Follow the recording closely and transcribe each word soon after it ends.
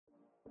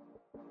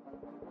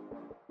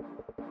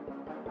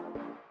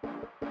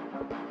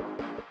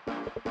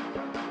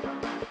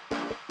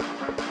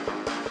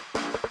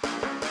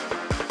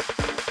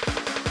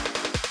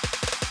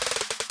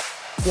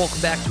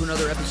Welcome back to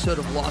another episode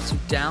of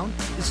Lawsuit Down.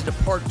 This is the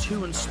part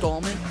 2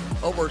 installment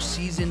of our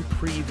season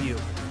preview.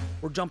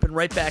 We're jumping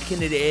right back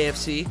into the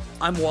AFC.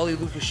 I'm Wally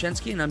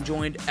Lukashenski, and I'm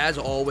joined, as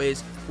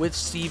always, with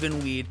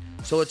Stephen Weed.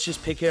 So let's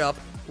just pick it up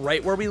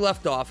right where we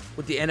left off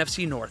with the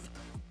NFC North.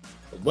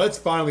 Let's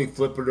finally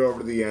flip it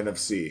over to the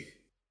NFC.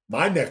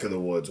 My neck of the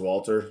woods,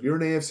 Walter. You're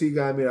an AFC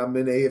guy. I mean, I'm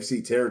in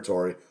AFC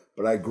territory,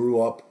 but I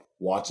grew up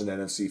watching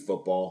NFC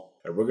football,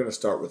 and we're going to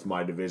start with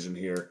my division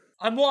here.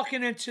 I'm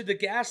walking into the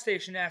gas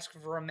station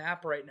asking for a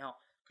map right now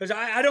because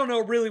I don't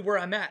know really where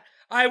I'm at.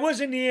 I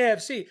was in the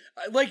AFC.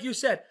 Like you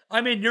said,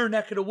 I'm in your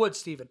neck of the woods,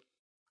 Stephen.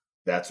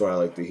 That's what I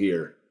like to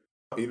hear.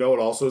 You know what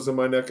also is in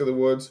my neck of the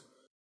woods?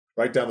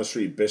 Right down the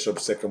street, Bishop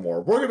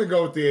Sycamore. We're going to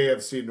go with the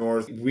AFC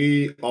North.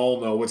 We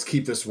all know. Let's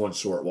keep this one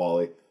short,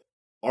 Wally.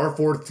 Our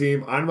fourth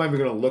team, I'm not even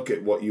going to look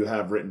at what you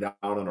have written down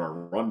on our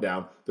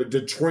rundown. The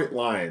Detroit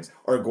Lions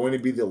are going to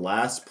be the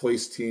last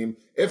place team,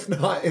 if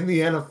not in the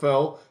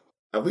NFL,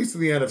 at least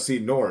in the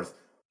NFC North.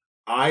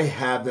 I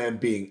have them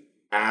being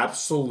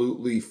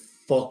absolutely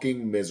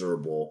fucking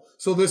miserable.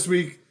 So this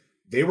week,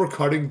 they were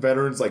cutting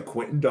veterans like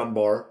Quinton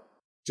Dunbar,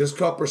 just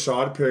cut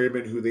Rashad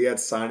Perryman, who they had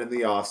signed in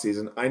the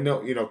offseason. I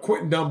know,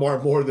 Quinton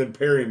Dunbar more than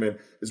Perryman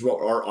is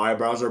what our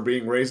eyebrows are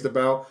being raised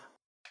about.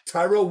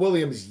 Tyrell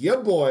Williams,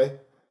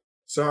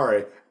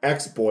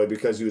 ex-boy,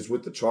 because he was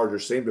with the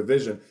Chargers, same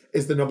division,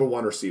 is the number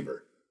one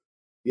receiver.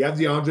 You have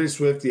DeAndre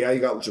Swift. Yeah, you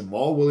got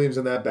Jamal Williams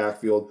in that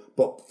backfield,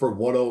 but for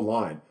what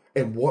O-line?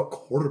 And what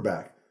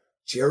quarterback?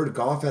 Jared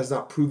Goff has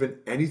not proven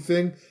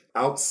anything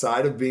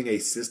outside of being a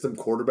system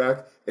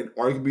quarterback and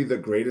arguably the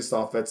greatest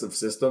offensive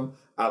system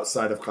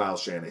outside of Kyle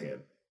Shanahan.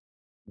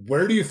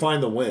 Where do you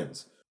find the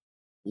wins?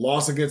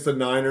 Loss against the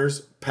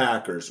Niners,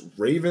 Packers,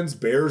 Ravens,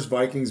 Bears,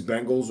 Vikings,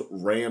 Bengals,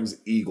 Rams,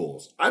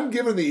 Eagles. I'm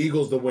giving the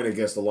Eagles the win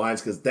against the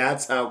Lions because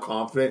that's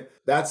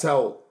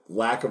how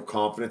lack of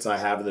confidence I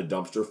have in the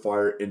dumpster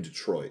fire in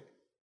Detroit.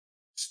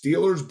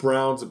 Steelers,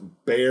 Browns,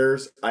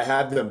 Bears. I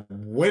had them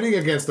winning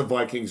against the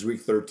Vikings week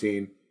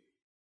 13.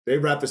 They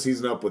wrap the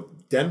season up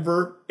with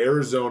Denver,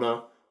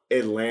 Arizona,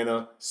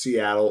 Atlanta,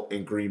 Seattle,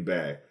 and Green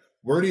Bay.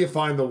 Where do you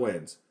find the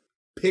wins?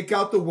 Pick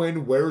out the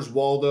win. Where's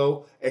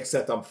Waldo?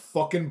 Except I'm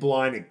fucking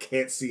blind and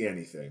can't see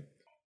anything.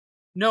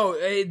 No,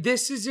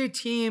 this is a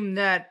team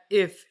that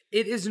if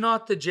it is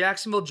not the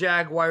Jacksonville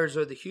Jaguars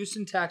or the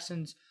Houston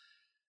Texans,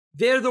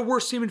 they're the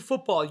worst team in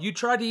football. You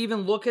try to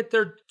even look at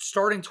their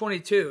starting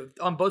 22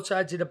 on both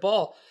sides of the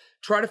ball.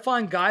 Try to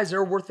find guys that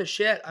are worth a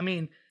shit. I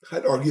mean,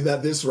 I'd argue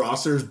that this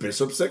roster is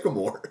Bishop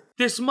Sycamore.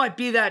 This might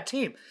be that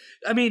team.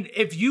 I mean,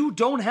 if you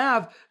don't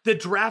have the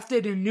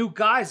drafted and new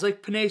guys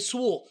like Penei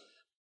Sewell,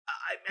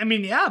 I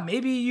mean, yeah,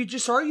 maybe you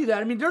just argue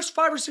that. I mean, there's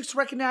 5 or 6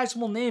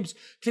 recognizable names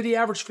to the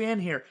average fan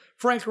here.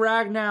 Frank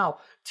Ragnow,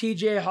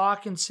 TJ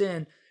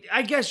Hawkinson.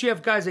 I guess you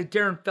have guys like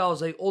Darren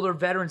Fells, like older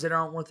veterans that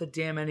aren't worth a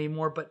damn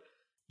anymore, but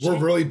we're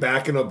really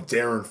backing up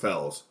Darren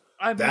Fells.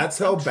 That's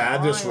how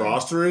bad this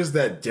roster is,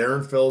 that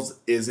Darren Fells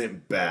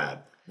isn't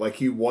bad. Like,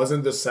 he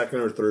wasn't the second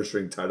or third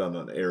string tight end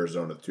on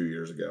Arizona 2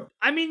 years ago.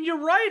 I mean,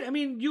 you're right. I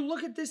mean, you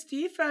look at this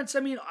defense.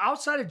 I mean,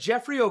 outside of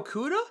Jeffrey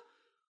Okudah,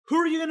 who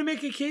are you going to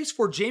make a case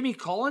for? Jamie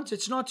Collins?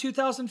 It's not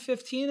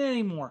 2015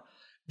 anymore.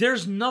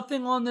 There's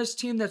nothing on this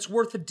team that's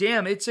worth a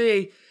damn.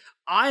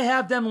 I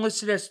have them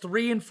listed as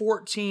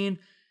 3-14.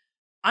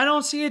 I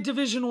don't see a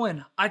division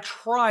win. I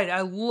tried.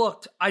 I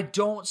looked. I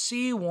don't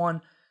see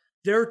one.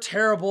 They're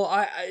terrible.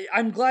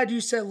 I'm glad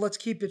you said let's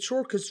keep it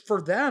short because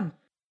for them,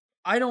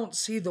 I don't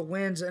see the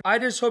wins. And I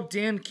just hope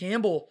Dan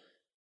Campbell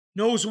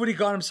knows what he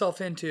got himself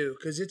into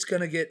because it's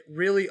going to get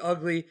really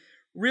ugly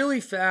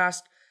really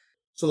fast.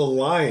 So the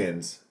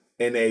Lions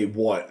in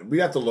we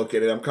have to look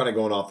at it. I'm kind of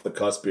going off the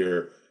cusp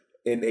here.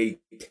 In a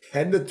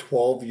 10 to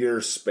 12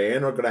 year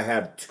span are going to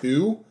have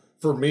two,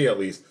 for me at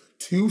least,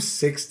 2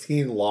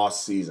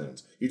 16-loss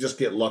seasons. You just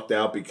get lucked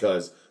out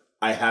because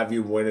I have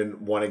you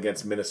winning one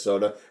against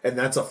Minnesota, and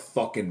that's a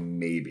fucking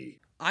maybe.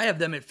 I have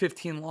them at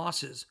 15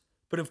 losses,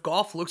 but if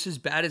Goff looks as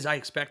bad as I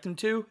expect him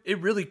to,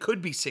 it really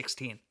could be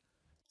 16.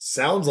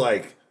 Sounds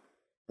like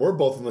we're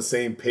both on the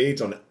same page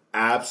on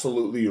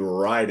absolutely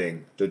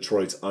riding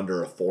Detroit's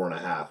under a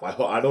 4.5.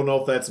 I don't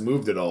know if that's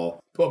moved at all,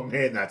 but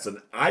man,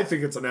 I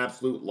think it's an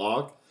absolute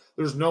lock.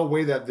 There's no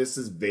way that this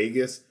is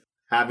Vegas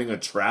having a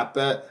trap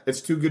bet.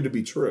 It's too good to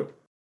be true.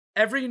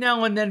 Every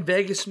now and then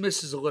Vegas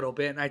misses a little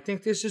bit, and I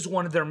think this is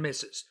one of their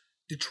misses.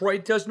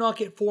 Detroit does not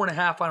get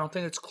 4.5. I don't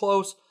think it's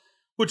close,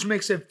 which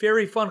makes a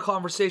very fun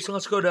conversation.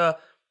 Let's go to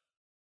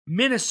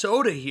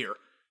Minnesota here.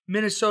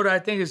 Minnesota, I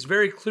think, is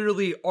very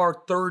clearly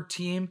our third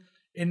team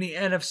in the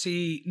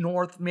NFC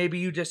North. Maybe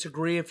you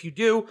disagree. If you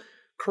do,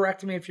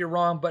 correct me if you're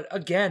wrong. But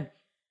again,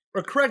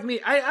 or correct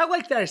me. I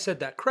like that I said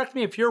that. Correct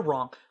me if you're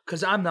wrong,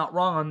 because I'm not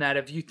wrong on that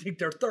if you think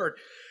they're third.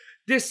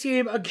 This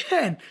team,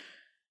 again,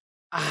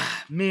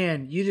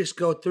 man, you just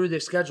go through the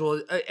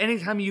schedule.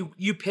 Anytime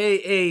you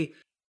pay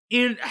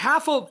in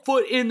half a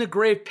foot in the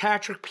grave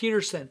Patrick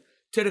Peterson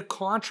to the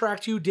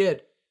contract you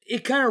did,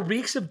 it kind of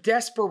reeks of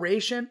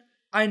desperation.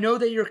 I know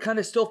that you're kind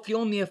of still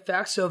feeling the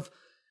effects of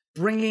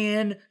bringing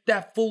in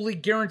that fully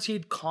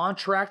guaranteed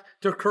contract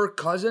to Kirk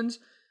Cousins.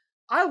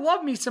 I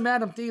love me some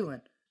Adam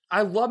Thielen.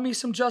 I love me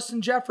some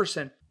Justin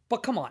Jefferson.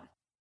 But come on.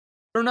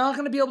 They're not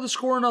going to be able to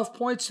score enough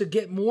points to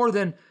get more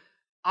than,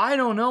 I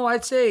don't know,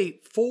 I'd say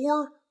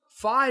 4,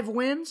 5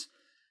 wins.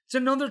 It's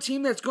another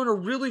team that's going to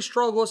really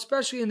struggle,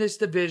 especially in this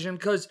division,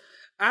 because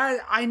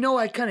I know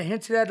I kind of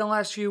hinted at in the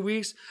last few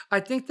weeks. I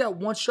think that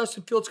once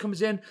Justin Fields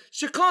comes in,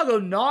 Chicago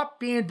not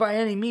being by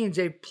any means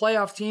a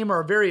playoff team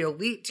or a very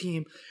elite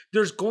team,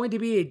 there's going to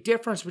be a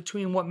difference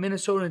between what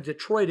Minnesota and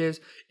Detroit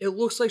is. It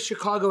looks like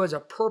Chicago has a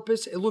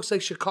purpose. It looks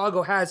like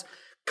Chicago has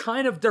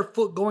kind of their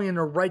foot going in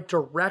the right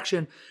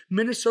direction.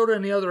 Minnesota,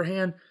 on the other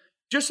hand,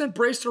 just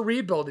embrace the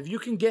rebuild. If you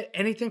can get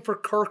anything for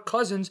Kirk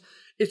Cousins,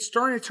 it's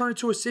starting to turn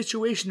into a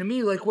situation to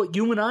me like what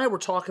you and I were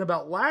talking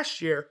about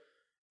last year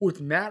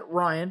with Matt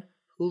Ryan,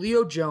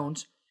 Julio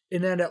Jones,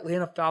 and that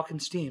Atlanta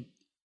Falcons team.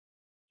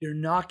 You're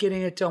not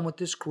getting it done with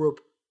this group.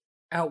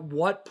 At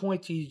what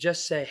point do you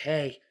just say,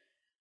 hey,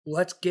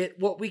 let's get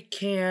what we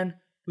can.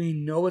 We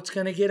know it's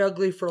going to get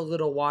ugly for a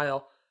little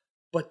while,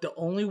 but the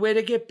only way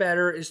to get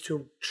better is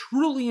to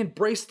truly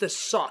embrace the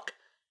suck.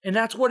 And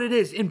that's what it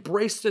is.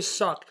 Embrace the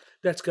suck.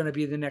 That's going to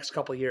be the next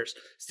couple of years.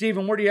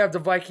 Steven, where do you have the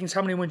Vikings?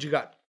 How many wins you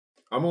got?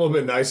 I'm a little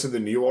bit nicer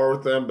than you are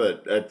with them,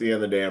 but at the end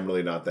of the day, I'm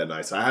really not that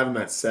nice. I have them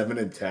at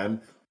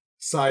 7-10.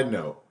 Side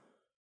note,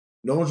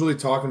 no one's really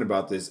talking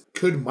about this.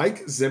 Could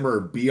Mike Zimmer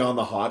be on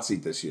the hot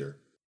seat this year?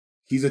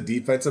 He's a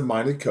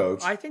defensive-minded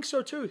coach. I think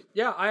so too.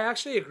 Yeah, I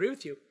actually agree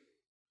with you.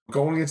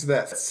 Going into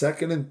that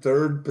second and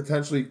third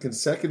potentially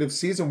consecutive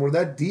season where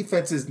that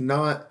defense is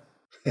not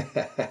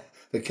the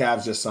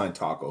Cavs just signed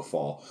Taco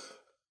Fall.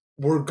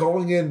 We're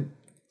going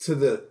into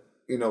the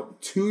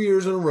 2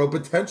 years in a row,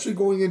 potentially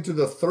going into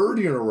the third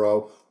year in a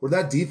row where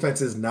that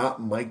defense is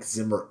not Mike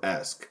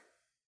Zimmer-esque.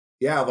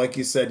 Yeah, like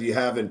you said, you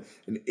have an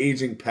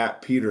aging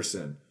Pat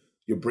Peterson.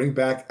 You bring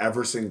back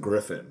Everson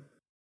Griffin.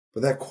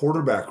 But that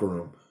quarterback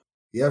room,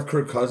 you have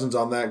Kirk Cousins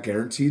on that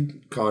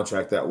guaranteed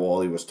contract that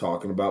Wally was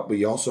talking about, but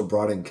you also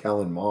brought in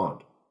Kellen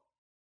Mond.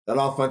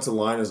 That offensive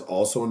line is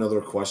also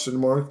another question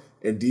mark.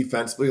 And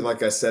defensively,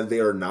 like I said, they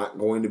are not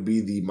going to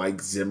be the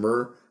Mike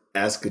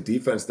Zimmer-esque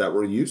defense that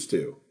we're used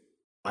to.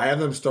 I have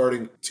them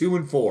starting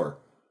 2-4.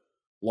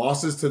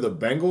 Losses to the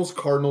Bengals,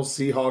 Cardinals,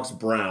 Seahawks,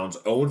 Browns,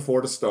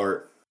 0-4 to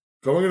start.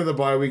 Going into the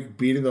bye week,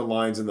 beating the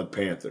Lions and the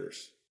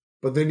Panthers.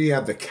 But then you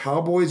have the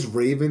Cowboys,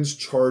 Ravens,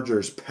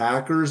 Chargers,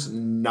 Packers,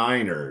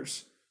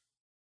 Niners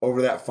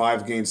over that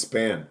 5-game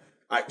span.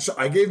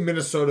 I gave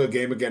Minnesota a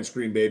game against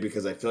Green Bay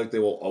because I feel like they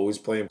will always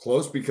play them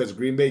close because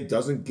Green Bay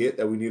doesn't get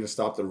that we need to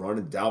stop the run,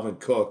 and Dalvin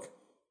Cook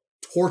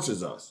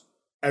torches us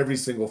every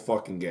single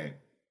fucking game.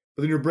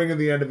 But then you're bringing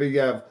the end of it. You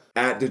have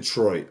at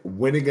Detroit,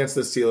 win against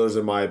the Steelers,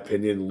 in my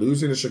opinion,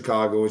 losing to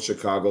Chicago in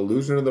Chicago,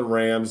 losing to the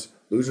Rams,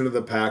 losing to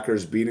the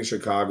Packers, beating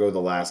Chicago the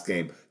last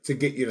game to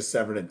get you to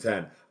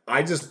 7-10.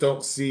 I just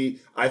don't see,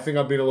 I think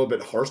I'm being a little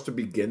bit harsh to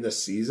begin the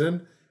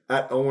season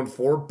at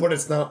 0-4, but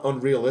it's not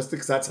unrealistic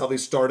because that's how they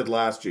started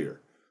last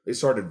year. They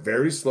started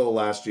very slow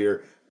last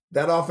year.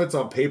 That offense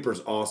on paper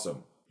is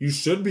awesome. You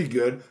should be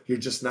good. You're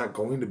just not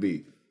going to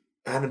be.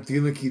 Adam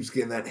Thielen keeps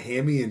getting that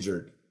hammy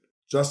injured.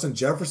 Justin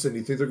Jefferson,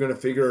 you think they're going to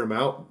figure him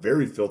out?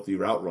 Very filthy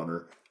route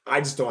runner.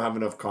 I just don't have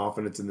enough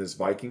confidence in this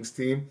Vikings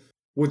team,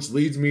 which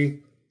leads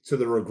me to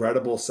the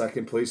regrettable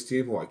second place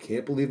team, who I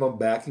can't believe I'm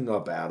backing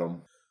up,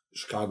 Adam, the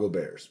Chicago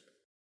Bears.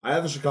 I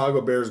have the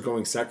Chicago Bears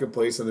going second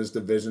place in this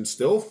division,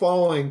 still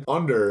falling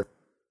under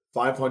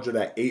 500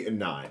 at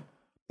 8-9.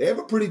 They have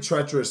a pretty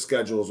treacherous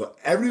schedule. So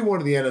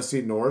everyone in the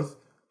NFC North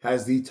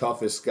has the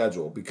toughest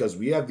schedule because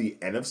we have the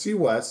NFC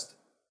West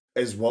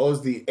as well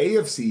as the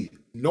AFC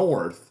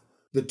North,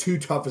 the two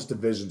toughest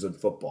divisions in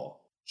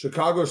football.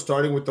 Chicago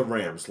starting with the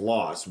Rams,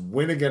 loss,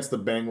 win against the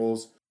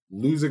Bengals,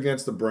 lose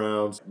against the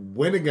Browns,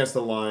 win against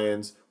the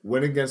Lions,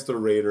 win against the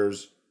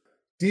Raiders.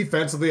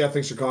 Defensively, I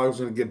think Chicago's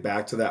going to get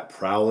back to that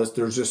prowess.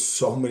 There's just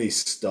so many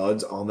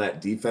studs on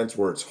that defense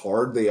where it's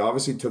hard. They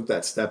obviously took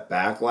that step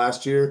back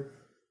last year,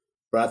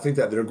 but I think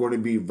that they're going to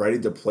be ready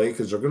to play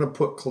because they're going to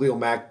put Khalil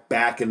Mack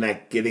back in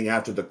that getting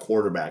after the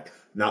quarterback,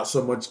 not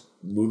so much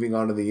moving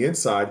on to the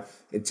inside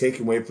and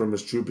taking away from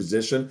his true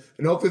position.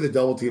 And hopefully the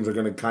double teams are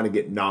going to kind of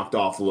get knocked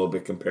off a little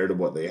bit compared to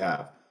what they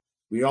have.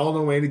 We all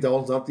know Andy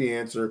Dalton's not the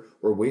answer.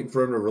 We're waiting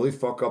for him to really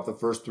fuck up the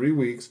first 3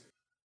 weeks,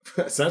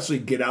 essentially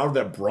get out of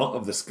that brunt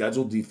of the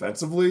schedule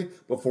defensively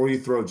before you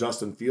throw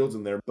Justin Fields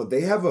in there. But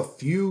they have a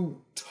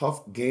few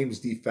tough games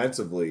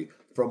defensively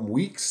from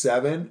week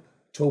 7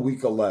 till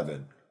week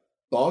 11.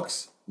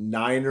 Bucks,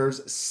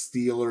 Niners,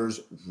 Steelers,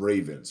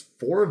 Ravens.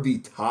 4 of the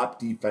top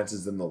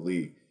defenses in the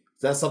league.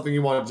 Is that something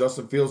you want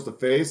Justin Fields to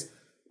face?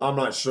 I'm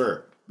not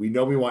sure. We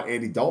know we want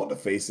Andy Dalton to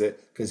face it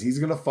because he's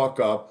going to fuck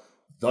up,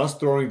 thus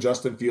throwing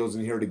Justin Fields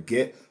in here to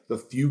get the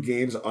few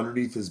games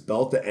underneath his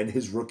belt to end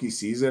his rookie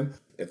season.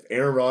 If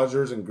Aaron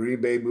Rodgers and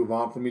Green Bay move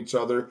on from each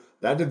other,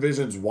 that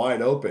division's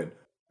wide open.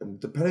 And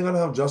depending on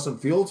how Justin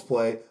Fields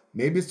play,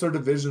 maybe it's their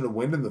division to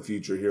win in the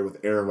future here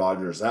with Aaron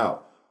Rodgers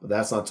out. But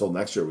that's not until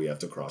next year we have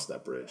to cross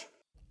that bridge.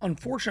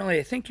 Unfortunately,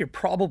 I think you're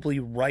probably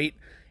right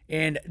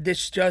And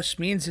this just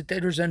means that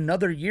there's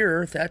another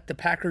year that the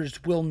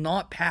Packers will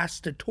not pass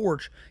the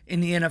torch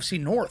in the NFC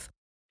North.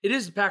 It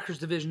is the Packers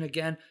division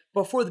again,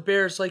 but for the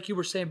Bears, like you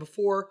were saying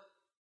before,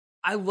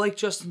 I like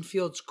Justin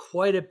Fields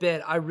quite a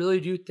bit. I really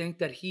do think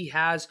that he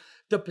has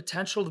the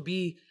potential to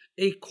be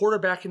a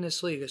quarterback in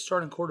this league, a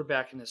starting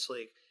quarterback in this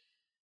league.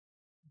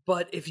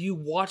 But if you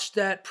watch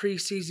that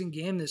preseason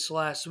game this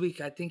last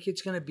week, I think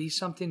it's going to be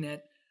something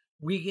that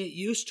we get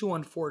used to,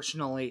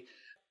 unfortunately.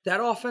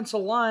 That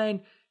offensive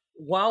line,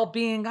 while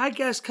being, I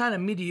guess, kind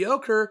of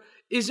mediocre,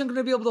 isn't going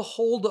to be able to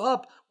hold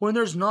up when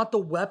there's not the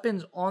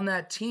weapons on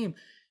that team.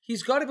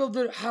 He's got to be able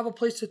to have a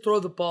place to throw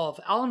the ball.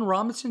 If Allen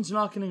Robinson's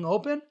not getting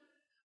open,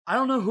 I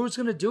don't know who's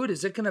going to do it.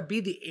 Is it going to be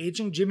the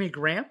aging Jimmy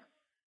Graham?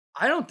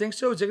 I don't think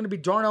so. Is it going to be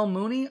Darnell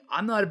Mooney?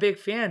 I'm not a big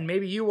fan.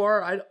 Maybe you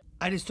are.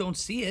 I just don't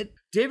see it.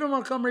 David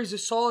Montgomery's a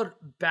solid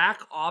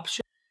back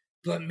option.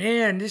 But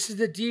man, this is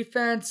the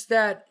defense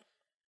that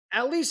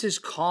at least is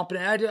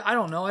competent. I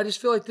don't know. I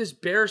just feel like this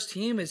Bears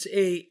team is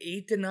a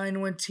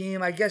 8-9 win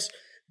team. I guess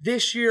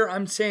this year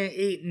I'm saying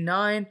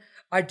 8-9.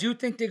 I do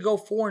think they go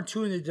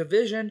 4-2 in the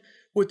division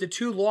with the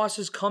 2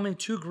 losses coming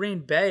to Green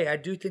Bay. I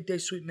do think they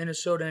sweep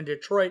Minnesota and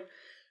Detroit,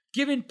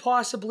 giving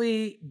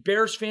possibly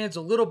Bears fans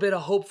a little bit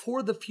of hope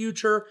for the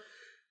future.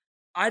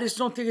 I just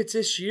don't think it's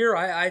this year.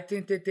 I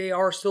think that they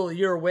are still a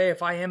year away.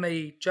 If I am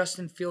a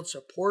Justin Fields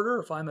supporter,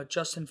 if I'm a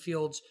Justin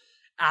Fields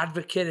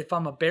advocate, if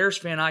I'm a Bears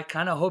fan, I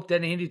kind of hope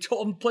that Andy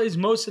Dalton plays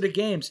most of the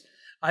games.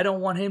 I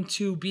don't want him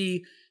to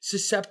be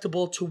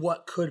susceptible to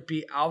what could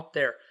be out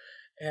there.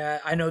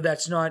 I know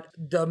that's not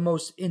the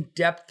most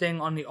in-depth thing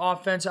on the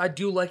offense. I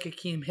do like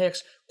Akeem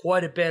Hicks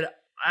quite a bit,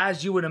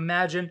 as you would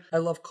imagine. I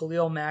love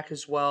Khalil Mack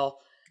as well.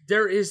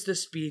 There is the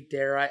speed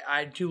there.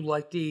 I do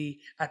like the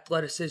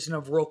athleticism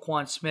of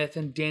Roquan Smith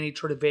and Danny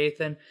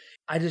Trevathan.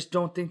 I just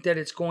don't think that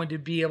it's going to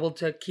be able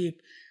to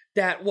keep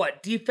that,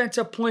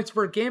 defensive points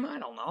per game? I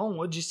don't know.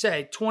 What'd you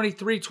say?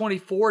 23,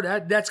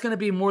 24? That's going to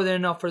be more than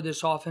enough for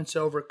this offense to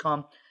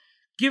overcome.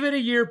 Give it a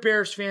year,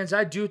 Bears fans.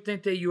 I do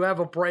think that you have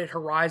a bright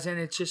horizon.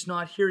 It's just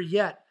not here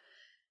yet,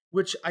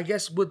 which I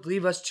guess would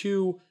leave us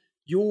to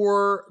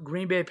your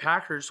Green Bay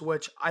Packers,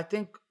 which I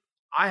think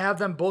I have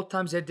them both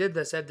times they did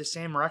this. I have the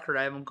same record.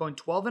 I have them going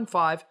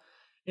 12-5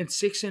 and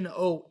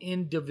 6-0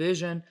 in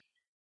division.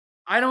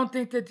 I don't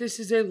think that this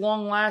is a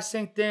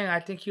long-lasting thing. I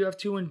think you have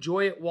to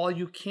enjoy it while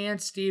you can,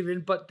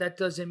 Steven, but that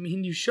doesn't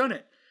mean you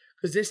shouldn't,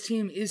 because this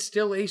team is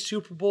still a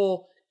Super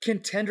Bowl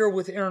contender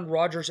with Aaron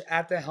Rodgers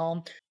at the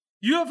helm.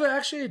 You have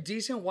actually a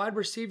decent wide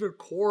receiver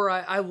core.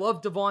 I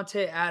love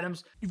Devontae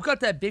Adams. You've got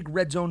that big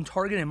red zone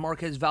target in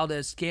Marquez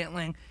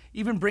Valdes-Scantling.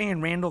 Even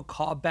bringing Randall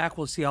Cobb back,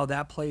 we'll see how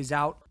that plays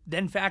out.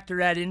 Then factor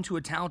that into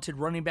a talented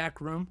running back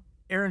room.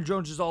 Aaron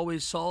Jones is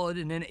always solid,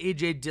 and then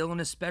A.J. Dillon,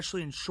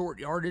 especially in short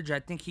yardage,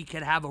 I think he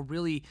could have a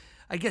really,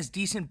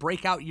 decent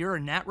breakout year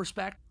in that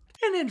respect.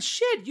 And then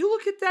you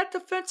look at that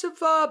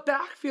defensive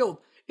backfield.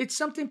 It's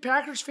something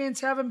Packers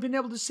fans haven't been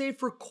able to say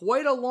for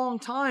quite a long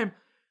time,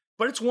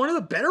 but it's one of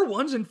the better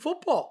ones in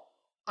football.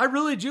 I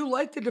really do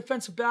like the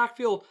defensive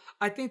backfield.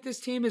 I think this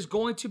team is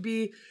going to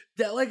be,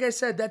 that, like I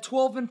said, that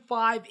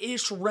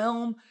 12-5-ish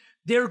realm.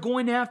 They're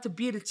going to have to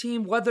beat a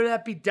team, whether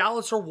that be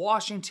Dallas or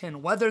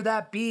Washington, whether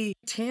that be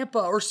Tampa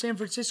or San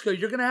Francisco.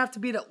 You're going to have to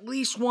beat at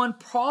least one,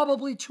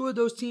 probably 2 of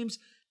those teams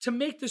to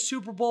make the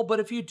Super Bowl. But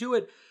if you do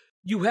it,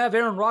 you have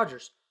Aaron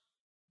Rodgers.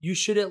 You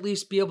should at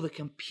least be able to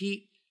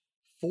compete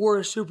for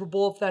a Super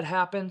Bowl if that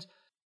happens.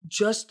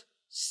 Just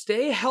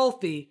stay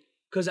healthy,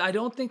 because I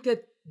don't think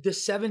that the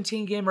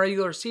 17-game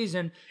regular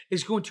season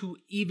is going to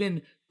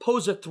even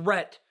pose a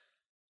threat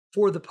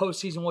for the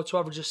postseason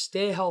whatsoever. Just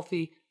stay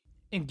healthy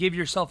and give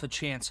yourself a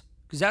chance,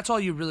 because that's all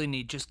you really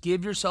need. Just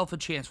give yourself a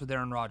chance with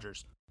Aaron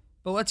Rodgers.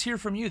 But let's hear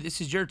from you.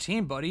 This is your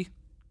team, buddy.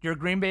 Your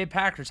Green Bay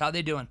Packers. How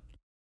they doing?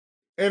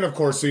 And of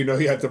course, so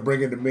you have to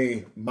bring into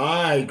me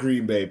my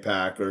Green Bay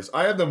Packers.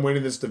 I have them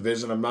winning this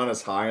division. I'm not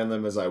as high on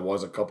them as I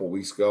was a couple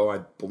weeks ago.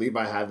 I believe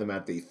I had them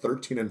at the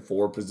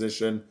 13-4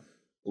 position,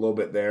 a little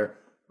bit there.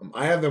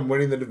 I have them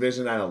winning the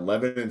division at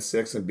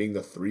 11-6 and being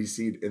the 3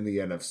 seed in the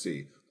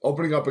NFC.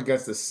 Opening up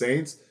against the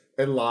Saints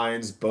and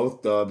Lions,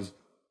 both dubs.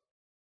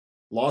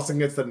 Lost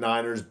against the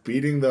Niners,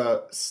 beating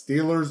the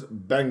Steelers,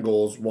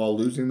 Bengals, while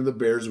losing to the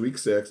Bears week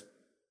 6.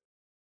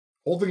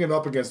 Holding it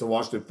up against the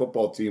Washington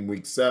football team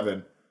week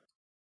 7.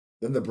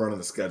 Then the brunt of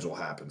the schedule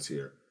happens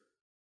here.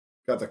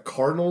 Got the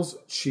Cardinals,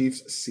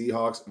 Chiefs,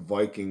 Seahawks,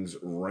 Vikings,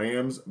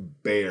 Rams,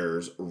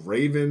 Bears,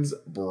 Ravens,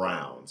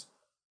 Browns.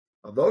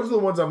 Now, those are the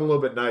ones I'm a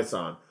little bit nice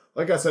on.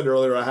 Like I said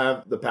earlier, I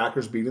have the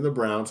Packers beating the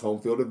Browns,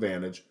 home field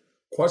advantage.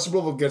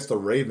 Questionable against the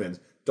Ravens.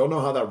 Don't know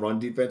how that run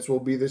defense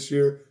will be this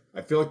year.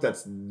 I feel like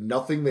that's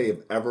nothing they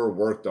have ever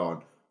worked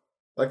on.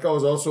 Like I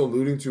was also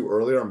alluding to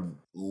earlier, a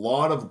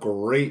lot of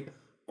great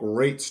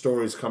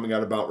stories coming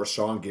out about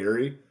Rashawn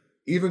Gary,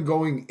 even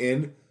going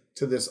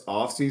into this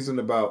offseason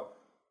about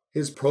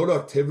his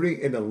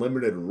productivity in a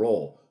limited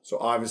role. So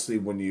obviously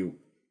when you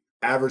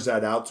average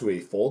that out to a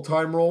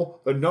full-time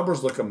role, the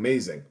numbers look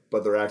amazing,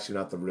 but they're actually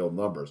not the real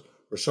numbers.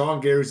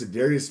 Rashawn Gary's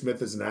Darius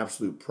Smith is an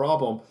absolute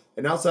problem.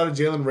 And outside of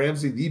Jalen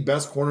Ramsey, the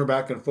best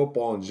cornerback in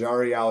football, and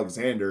Jari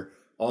Alexander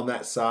on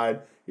that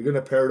side, you're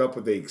going to pair it up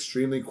with the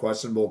extremely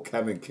questionable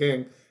Kevin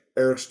King,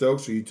 Eric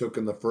Stokes, who you took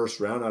in the first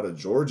round out of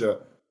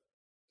Georgia,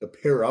 to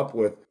pair up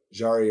with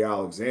Jari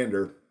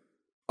Alexander.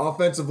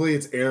 Offensively,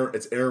 it's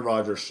Aaron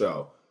Rodgers'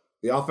 show.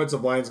 The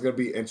offensive line is going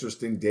to be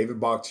interesting. David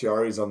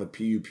Bakhtiari is on the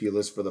PUP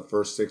list for the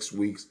first 6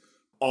 weeks.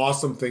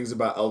 Awesome things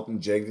about Elton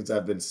Jenkins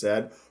have been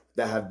said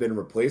that have been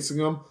replacing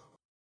him.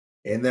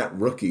 And that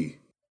rookie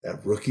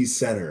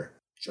center,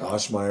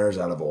 Josh Myers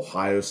out of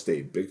Ohio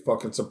State. Big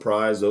fucking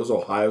surprise. Those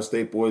Ohio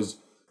State boys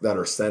that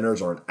are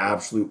centers are an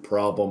absolute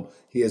problem.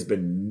 He has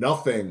been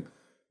nothing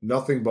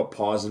but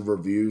positive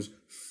reviews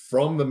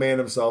from the man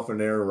himself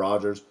and Aaron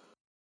Rodgers.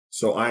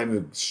 So I am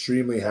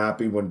extremely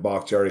happy when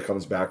Bakhtiari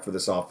comes back for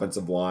this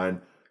offensive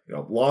line. You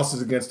know,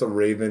 losses against the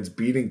Ravens,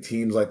 beating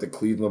teams like the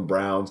Cleveland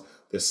Browns,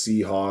 the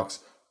Seahawks.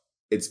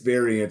 It's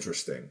very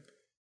interesting.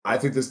 I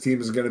think this team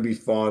is going to be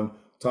fun.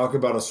 Talk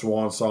about a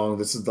swan song.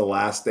 This is the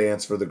last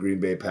dance for the Green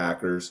Bay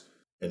Packers.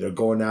 And they're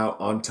going out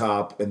on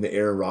top in the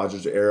Aaron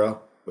Rodgers era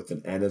with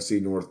an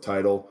NFC North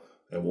title.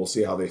 And we'll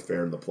see how they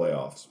fare in the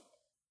playoffs.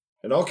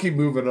 And I'll keep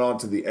moving on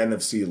to the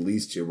NFC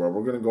least here, where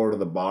we're going to go to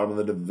the bottom of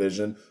the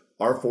division.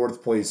 Our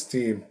fourth place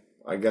team,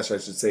 I guess I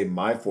should say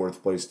my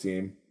fourth place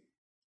team,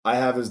 I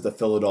have is the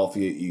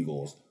Philadelphia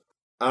Eagles.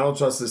 I don't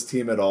trust this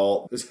team at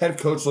all. This head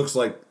coach looks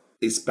like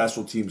a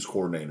special teams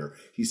coordinator.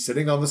 He's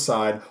sitting on the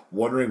side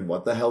wondering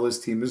what the hell his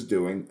team is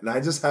doing, and I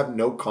just have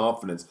no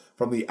confidence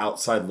from the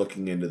outside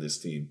looking into this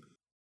team.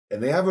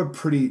 And they have a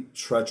pretty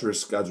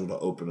treacherous schedule to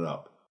open it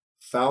up.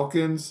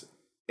 Falcons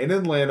in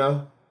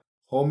Atlanta,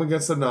 home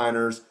against the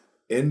Niners,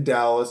 in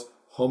Dallas,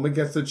 home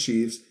against the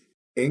Chiefs,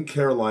 in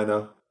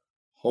Carolina,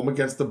 home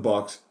against the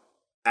Bucs,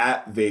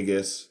 at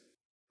Vegas,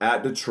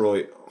 at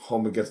Detroit,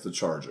 home against the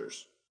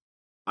Chargers.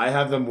 I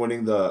have them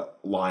winning the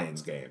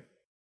Lions game,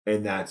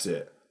 and that's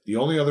it. The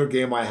only other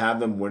game I have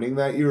them winning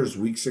that year is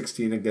Week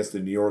 16 against the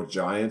New York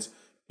Giants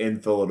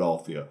in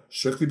Philadelphia,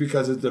 strictly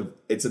because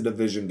it's a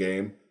division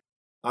game.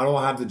 I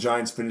don't have the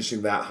Giants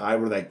finishing that high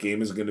where that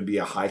game is going to be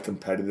a high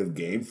competitive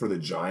game for the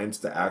Giants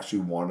to actually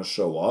want to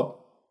show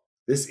up.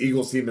 This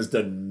Eagles team has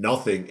done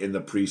nothing in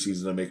the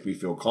preseason to make me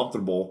feel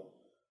comfortable.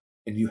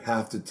 And you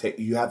have to take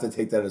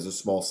that as a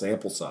small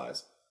sample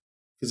size,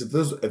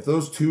 because if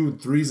those 2,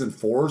 3s, and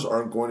 4s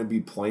aren't going to be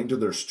playing to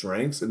their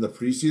strengths in the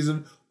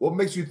preseason, what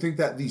makes you think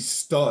that these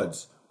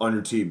studs on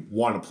your team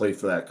want to play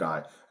for that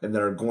guy and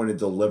that are going to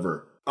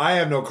deliver? I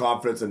have no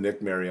confidence in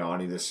Nick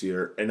Mariani this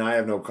year, and I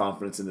have no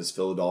confidence in this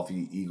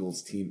Philadelphia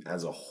Eagles team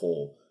as a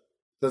whole.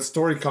 The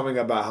story coming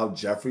about how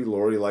Jeffrey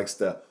Lurie likes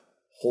to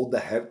hold the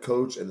head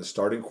coach and the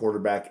starting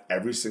quarterback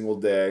every single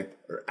day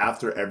or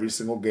after every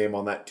single game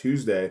on that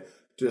Tuesday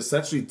to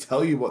essentially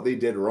tell you what they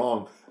did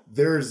wrong.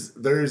 There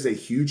is a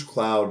huge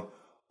cloud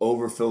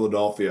over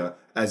Philadelphia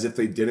as if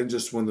they didn't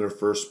just win their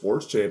first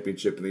sports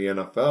championship in the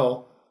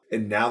NFL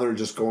and now they're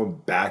just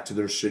going back to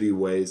their shitty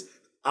ways.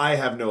 I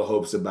have no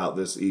hopes about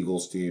this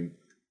Eagles team.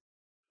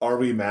 Are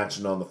we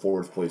matching on the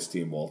fourth place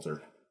team,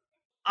 Walter?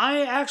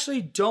 I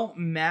actually don't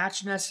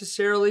match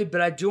necessarily,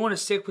 but I do want to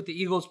stick with the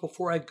Eagles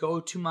before I go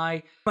to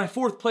my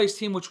fourth place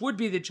team, which would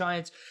be the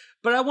Giants.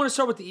 But I want to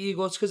start with the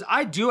Eagles because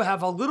I do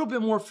have a little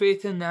bit more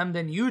faith in them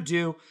than you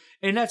do,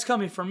 and that's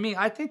coming from me.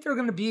 I think they're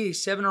going to be a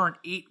 7 or an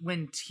 8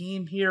 win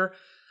team here.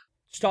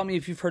 Stop me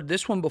if you've heard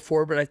this one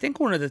before, but I think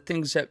one of the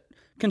things that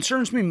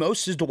concerns me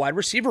most is the wide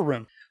receiver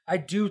room. I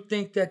do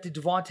think that the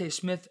Devontae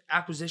Smith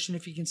acquisition,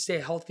 if he can stay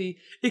healthy,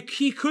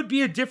 he could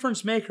be a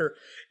difference maker.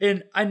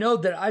 And I know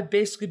that I've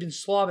basically been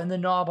slobbing the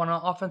knob on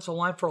an offensive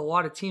line for a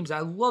lot of teams. I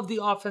love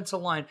the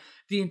offensive line,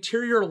 the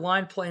interior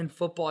line play in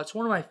football. It's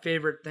one of my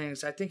favorite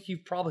things. I think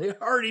you've probably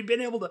already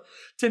been able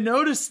to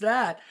notice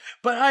that.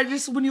 But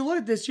when you look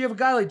at this, you have a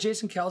guy like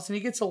Jason Kelce,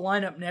 he gets a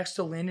lineup next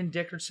to Landon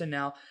Dickerson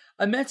now.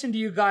 I mentioned to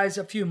you guys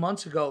a few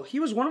months ago, he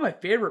was one of my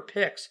favorite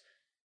picks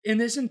in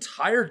this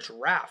entire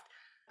draft.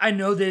 I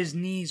know that his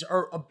knees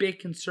are a big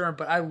concern,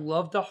 but I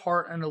love the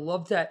heart and I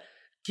love that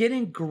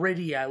getting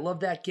gritty. I love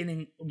that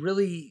getting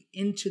really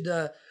into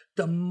the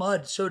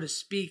mud, so to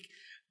speak,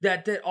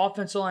 that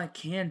offensive line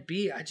can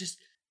be.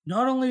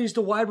 Not only is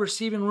the wide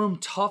receiving room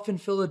tough in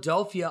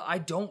Philadelphia, I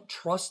don't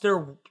trust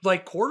their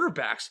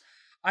quarterbacks.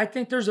 I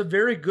think there's a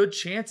very good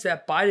chance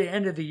that by the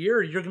end of the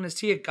year, you're going to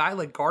see a guy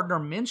like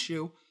Gardner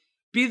Minshew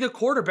be the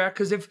quarterback,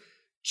 because if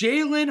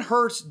Jalen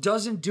Hurts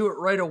doesn't do it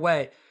right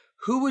away,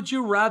 who would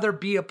you rather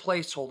be a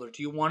placeholder?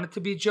 Do you want it to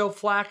be Joe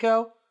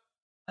Flacco?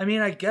 I mean,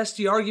 I guess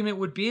the argument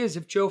would be is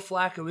if Joe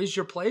Flacco is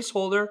your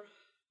placeholder,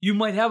 you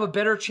might have a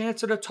better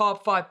chance at a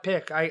top 5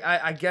 pick.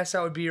 I guess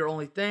that would be your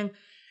only thing.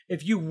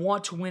 If you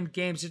want to win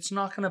games, it's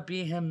not going to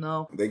be him,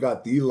 though. They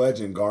got the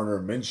legend Gardner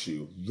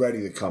Minshew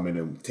ready to come in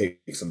and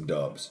take some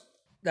dubs.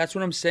 That's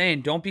what I'm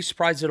saying. Don't be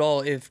surprised at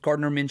all if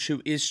Gardner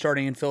Minshew is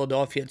starting in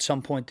Philadelphia at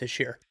some point this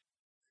year.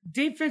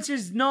 Defense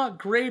is not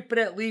great, but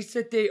at least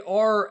that they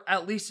are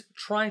at least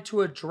trying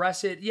to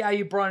address it. Yeah,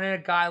 you brought in a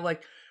guy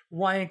like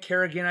Ryan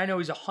Kerrigan. I know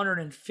he's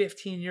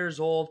 115 years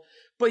old,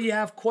 but you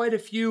have quite a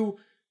few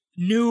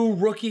new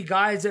rookie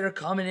guys that are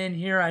coming in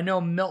here. I know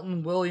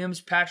Milton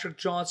Williams, Patrick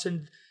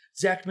Johnson,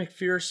 Zach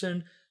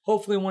McPherson.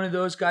 Hopefully one of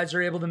those guys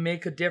are able to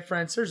make a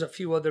difference. There's a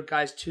few other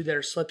guys too that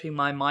are slipping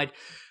my mind.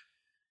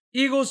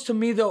 Eagles, to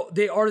me, though,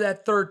 they are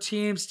that third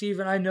team.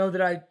 Steven, I know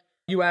that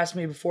you asked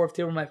me before if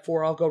they were my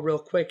 4. I'll go real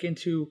quick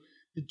into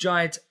the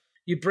Giants.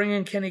 You bring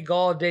in Kenny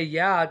Golladay,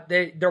 yeah,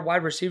 their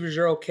wide receivers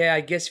are okay.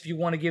 I guess if you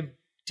want to give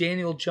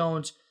Daniel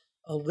Jones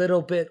a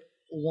little bit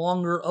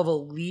longer of a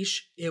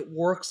leash, it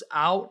works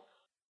out.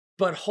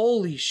 But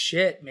holy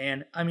shit,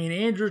 man. I mean,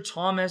 Andrew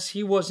Thomas,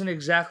 he wasn't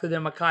exactly the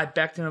Mekhi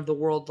Becton of the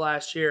world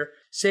last year.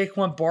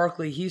 Saquon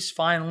Barkley, he's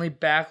finally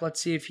back. Let's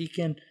see if he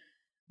can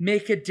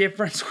make a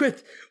difference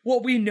with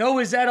what we know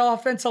is that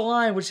offensive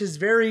line, which is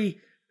very,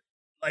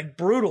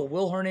 brutal.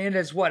 Will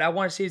Hernandez, I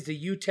want to say is the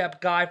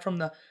UTEP guy from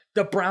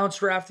the Browns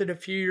drafted a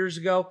few years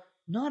ago.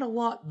 Not a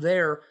lot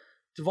there.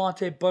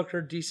 Devontae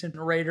Booker, decent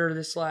Raider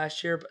this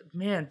last year. But,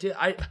 man,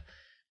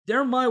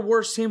 they're my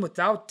worst team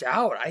without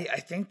doubt. I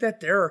think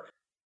that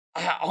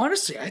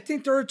honestly, I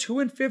think they're a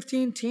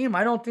 2-15 team.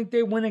 I don't think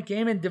they win a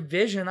game in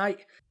division.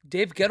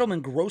 Dave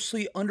Gettleman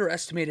grossly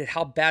underestimated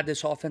how bad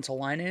this offensive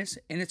line is,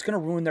 and it's going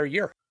to ruin their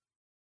year.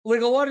 A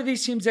lot of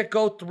these teams that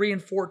go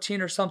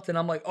 3-14 or something,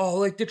 I'm like, oh,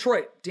 like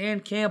Detroit, Dan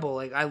Campbell.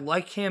 I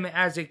like him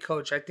as a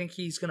coach. I think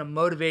he's going to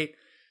motivate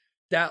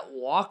that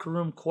locker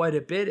room quite a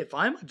bit. If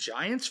I'm a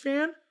Giants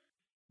fan,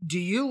 do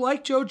you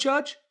like Joe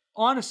Judge?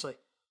 Honestly,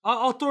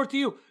 I'll throw it to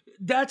you.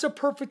 That's a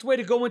perfect way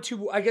to go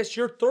into, I guess,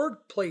 your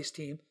third place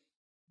team.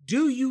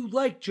 Do you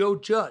like Joe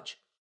Judge?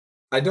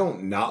 I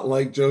don't not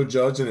like Joe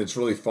Judge, and it's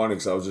really funny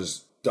because I was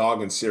just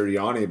dogging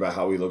Sirianni about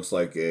how he looks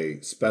like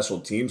a special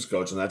teams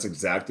coach, and that's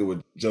exactly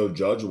what Joe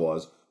Judge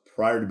was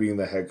prior to being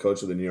the head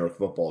coach of the New York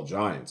Football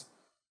Giants.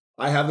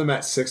 I have them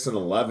at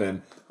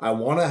 6-11. I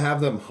want to have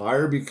them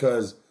higher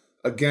because,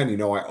 again,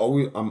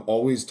 I'm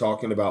always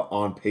talking about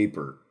on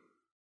paper.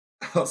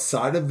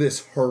 Outside of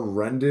this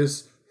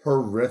horrendous,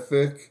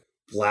 horrific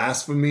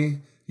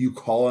blasphemy you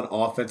call an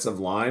offensive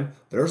line,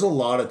 there's a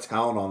lot of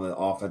talent on the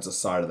offensive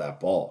side of that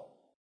ball.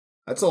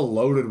 That's a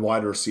loaded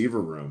wide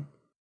receiver room.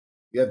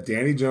 You have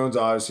Danny Jones,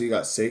 obviously. You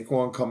got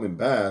Saquon coming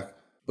back.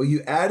 But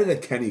you added a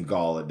Kenny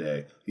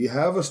Golladay. You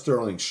have a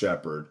Sterling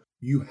Shepard.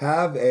 You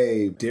have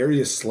a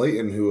Darius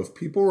Slayton who, if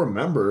people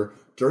remember,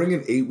 during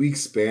an 8-week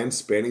span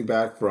spanning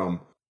back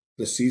from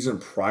the season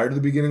prior to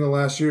the beginning of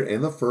last year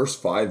and the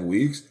first 5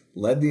 weeks,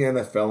 led the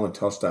NFL in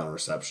touchdown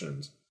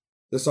receptions.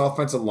 This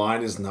offensive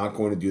line is not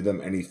going to do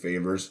them any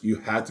favors. You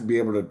have to be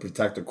able to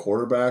protect a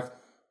quarterback.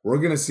 We're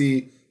going to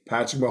see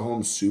Patrick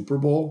Mahomes' Super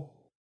Bowl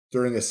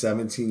during a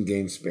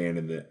 17-game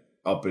span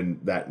up in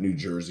that New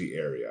Jersey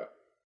area.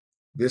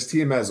 This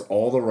team has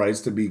all the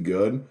rights to be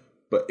good,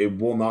 but it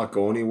will not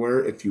go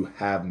anywhere if you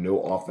have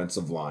no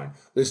offensive line.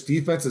 This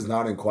defense is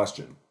not in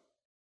question.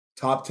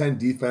 Top 10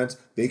 defense,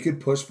 they could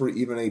push for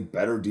even a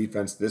better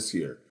defense this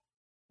year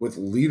with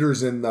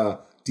leaders in the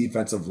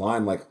defensive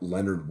line like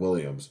Leonard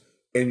Williams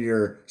and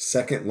your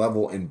second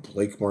level in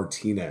Blake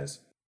Martinez.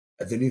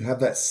 And then you have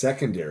that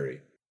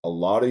secondary, a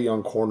lot of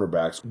young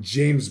cornerbacks.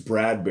 James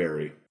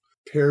Bradbury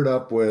paired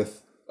up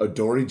with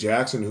Adoree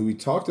Jackson, who we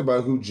talked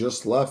about, who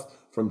just left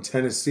from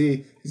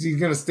Tennessee. Is he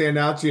going to stand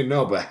out to you?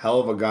 No, but hell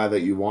of a guy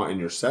that you want in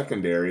your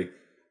secondary.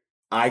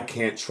 I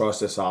can't trust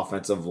this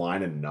offensive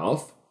line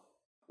enough.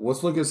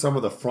 Let's look at some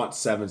of the front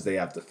sevens they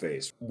have to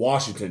face.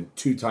 Washington,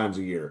 2 times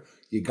a year.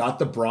 You got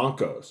the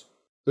Broncos.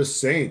 The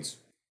Saints,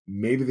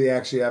 maybe they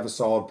actually have a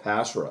solid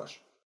pass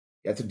rush.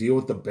 You have to deal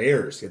with the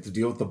Bears. You have to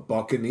deal with the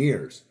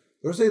Buccaneers.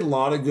 There's a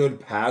lot of good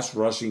pass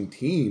rushing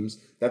teams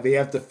that they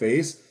have to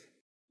face.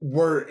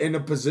 We're in a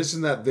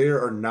position that they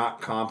are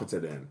not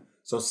competent in.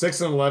 So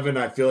 6-11,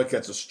 I feel like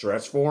that's a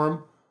stretch for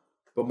them.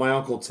 But my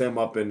Uncle Tim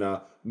up in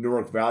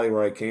Newark Valley,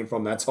 where I came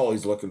from, that's all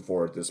he's looking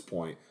for at this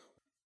point.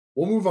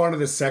 We'll move on to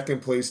the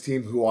second place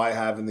team, who I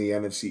have in the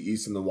NFC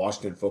East, in the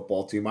Washington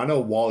Football Team. I know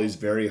Wally's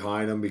very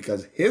high on him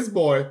because his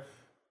boy,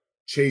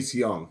 Chase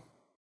Young.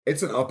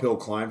 It's an uphill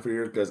climb for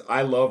you because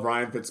I love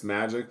Ryan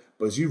Fitzmagic,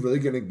 but is he really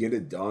going to get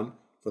it done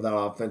for that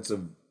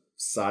offensive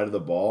side of the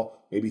ball?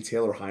 Maybe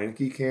Taylor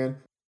Heineke can.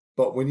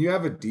 But when you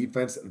have a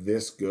defense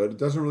this good, it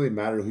doesn't really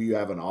matter who you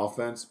have on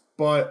offense,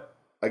 but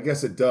I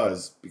guess it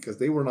does because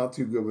they were not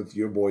too good with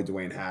your boy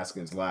Dwayne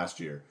Haskins last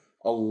year.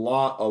 A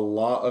lot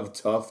of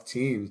tough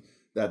teams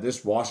that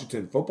this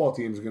Washington Football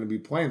Team is going to be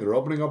playing. They're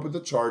opening up with the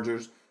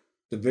Chargers,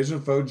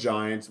 division foe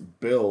Giants,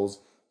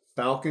 Bills,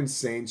 Falcons,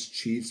 Saints,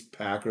 Chiefs,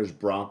 Packers,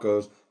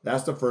 Broncos.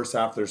 That's the first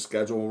half of their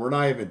schedule, and we're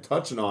not even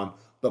touching on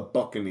the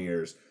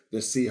Buccaneers, the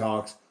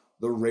Seahawks,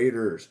 the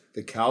Raiders,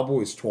 the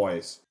Cowboys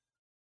twice.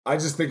 I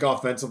just think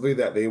offensively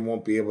that they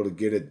won't be able to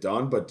get it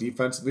done, but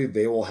defensively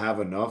they will have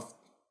enough.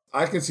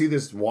 I can see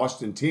this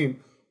Washington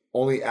team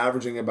only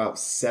averaging about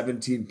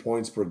 17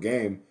 points per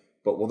game,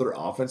 but will their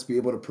offense be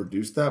able to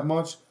produce that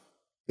much?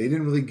 They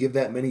didn't really give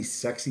that many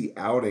sexy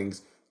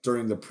outings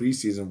during the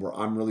preseason where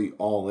I'm really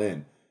all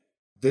in.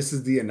 This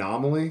is the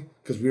anomaly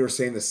because we were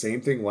saying the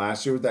same thing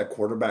last year with that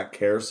quarterback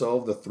carousel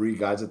of the 3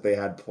 guys that they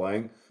had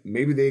playing.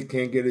 Maybe they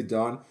can't get it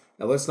done.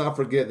 Now let's not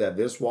forget that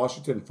this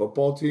Washington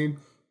Football Team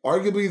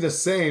Arguably the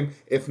same,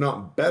 if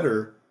not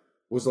better,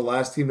 was the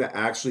last team to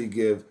actually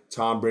give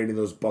Tom Brady and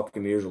those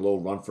Buccaneers a little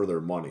run for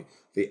their money.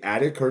 They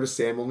added Curtis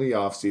Samuel in the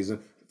offseason.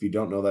 If you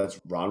don't know, that's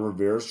Ron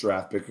Rivera's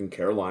draft pick in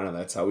Carolina.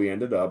 That's how he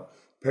ended up.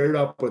 Paired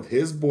up with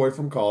his boy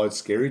from college,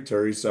 Scary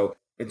Terry. So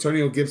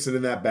Antonio Gibson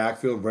in that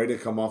backfield, ready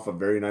to come off a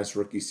very nice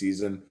rookie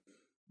season.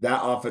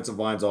 That offensive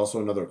line is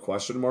also another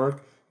question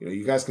mark.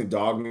 You guys can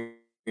dog me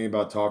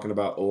about talking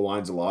about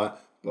O-lines a lot,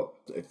 but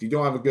if you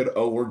don't have a good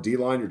O or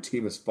D-line, your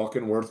team is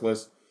fucking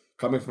worthless.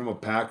 Coming from a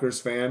Packers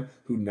fan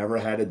who never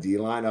had a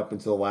D-line up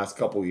until the last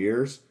couple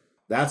years,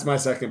 that's my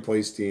second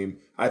place team.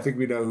 I think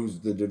we know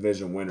who's the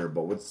division winner,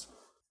 but let's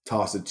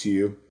toss it to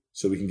you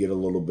so we can get a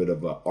little bit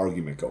of an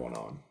argument going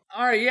on.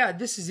 All right, yeah,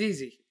 this is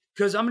easy.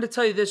 Because I'm going to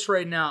tell you this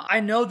right now.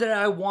 I know that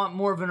I want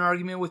more of an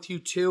argument with you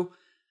too.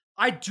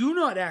 I do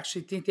not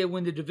actually think they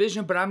win the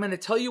division, but I'm going to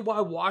tell you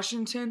why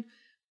Washington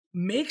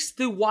makes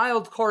the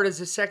wild card as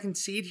a second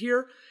seed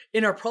here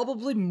and are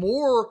probably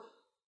more...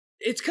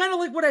 It's kind of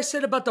like what I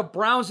said about the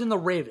Browns and the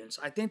Ravens.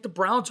 I think the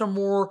Browns are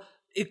more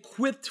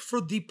equipped for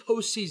the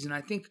postseason.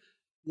 I think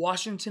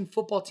Washington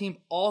football team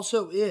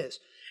also is.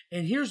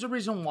 And here's the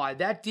reason why.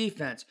 That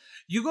defense,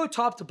 you go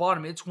top to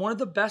bottom, it's one of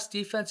the best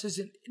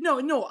defenses.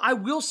 No, I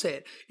will say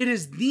it. It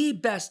is the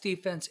best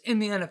defense in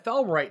the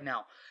NFL right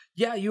now.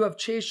 Yeah, you have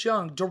Chase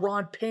Young,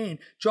 Daron Payne,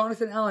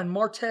 Jonathan Allen,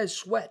 Martez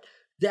Sweat.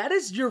 That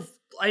is your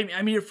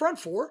front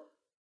four.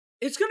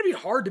 It's going to be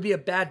hard to be a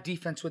bad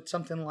defense with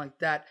something like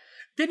that.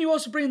 Then you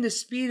also bring the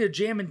speed of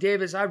Jamin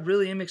Davis. I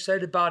really am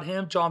excited about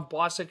him. John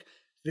Bostic,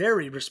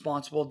 very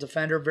responsible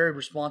defender, very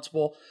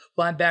responsible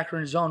linebacker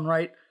in his own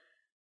right.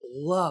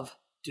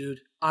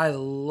 I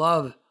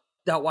love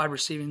that wide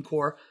receiving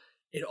core.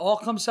 It all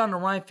comes down to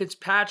Ryan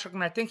Fitzpatrick,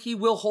 and I think he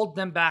will hold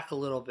them back a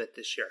little bit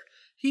this year.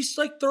 He's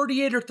like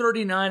 38 or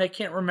 39. I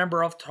can't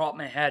remember off the top of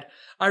my head.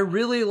 I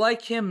really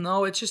like him,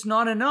 though. It's just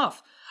not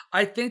enough.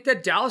 I think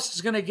that Dallas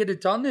is going to get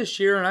it done this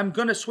year, and I'm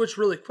going to switch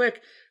really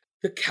quick.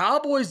 The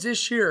Cowboys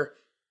this year,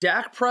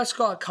 Dak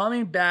Prescott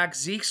coming back,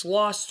 Zeke's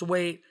lost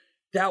weight,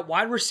 that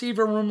wide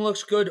receiver room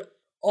looks good.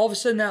 All of a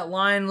sudden, that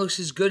line looks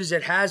as good as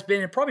it has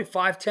been in probably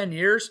 5-10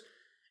 years.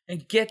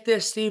 And get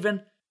this,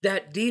 Steven,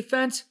 that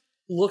defense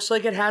looks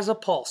like it has a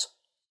pulse.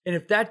 And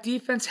if that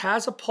defense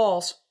has a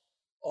pulse,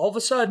 all of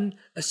a sudden,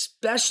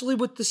 especially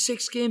with the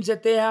 6 games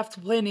that they have to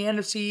play in the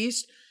NFC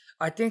East,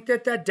 I think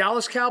that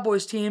Dallas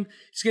Cowboys team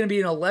is going to be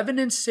an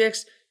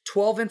 11-6,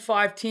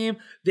 12-5 team.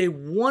 They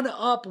won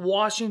up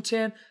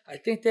Washington. I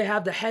think they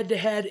have the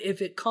head-to-head if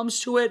it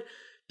comes to it.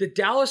 The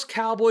Dallas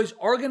Cowboys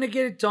are going to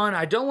get it done.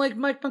 I don't like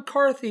Mike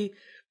McCarthy,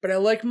 but I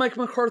like Mike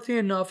McCarthy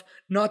enough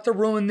not to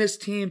ruin this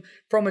team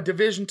from a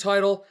division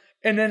title.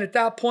 And then at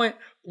that point,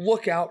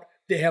 look out.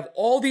 They have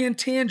all the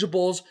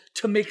intangibles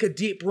to make a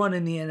deep run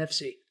in the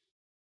NFC.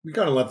 We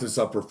kind of left this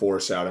up for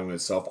foreshadowing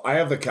itself. I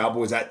have the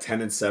Cowboys at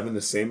 10-7,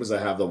 the same as I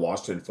have the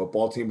Washington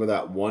football team with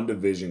that one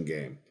division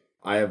game.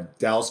 I have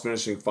Dallas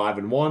finishing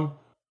 5-1,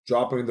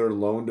 dropping their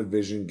lone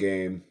division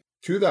game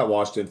to that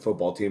Washington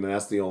football team, and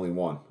that's the only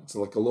one. It's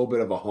like a little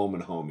bit of a home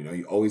and home.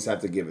 You always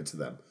have to give it to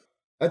them.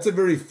 That's a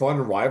very fun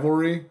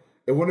rivalry.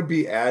 It wouldn't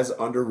be as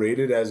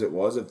underrated as it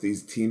was if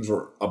these teams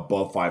were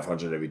above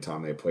 500 every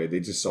time they played. They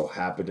just so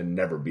happen to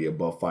never be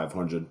above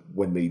 500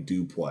 when they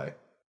do play.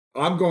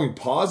 I'm going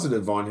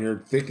positive on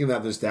here, thinking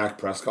that this Dak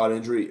Prescott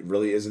injury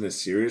really isn't as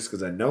serious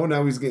because I know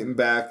now he's getting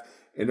back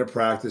into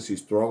practice.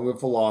 He's throwing with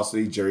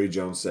velocity, Jerry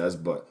Jones says,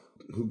 but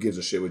who gives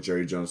a shit what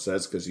Jerry Jones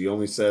says because he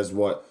only says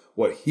what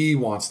he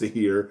wants to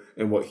hear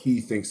and what he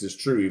thinks is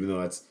true, even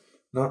though that's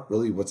not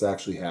really what's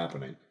actually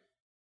happening.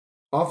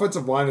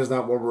 Offensive line is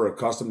not what we're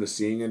accustomed to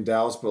seeing in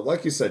Dallas, but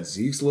like you said,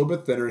 Zeke's a little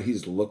bit thinner.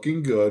 He's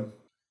looking good.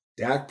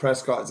 Dak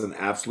Prescott is an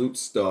absolute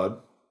stud.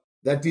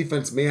 That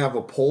defense may have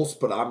a pulse,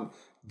 but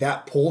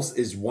that pulse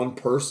is one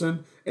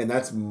person, and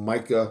that's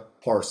Micah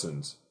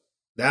Parsons.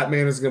 That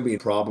man is going to be a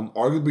problem.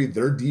 Arguably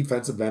their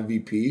defensive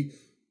MVP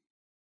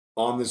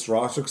on this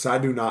roster, because I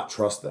do not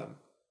trust them.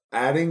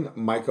 Adding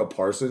Micah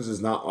Parsons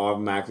is not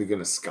automatically going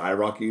to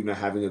skyrocket you into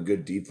having a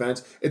good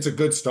defense. It's a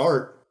good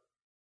start.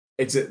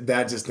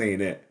 That just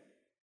ain't it.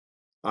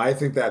 I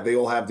think that they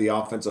will have the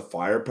offensive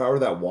firepower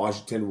that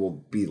Washington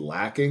will be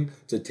lacking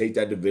to take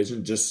that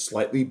division just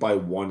slightly by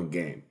one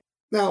game.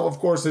 Now, of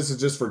course, this is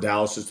just for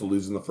Dallas just to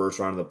lose in the first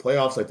round of the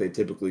playoffs like they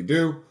typically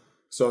do.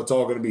 So it's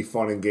all going to be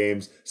fun and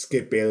games.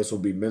 Skip Bayless will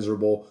be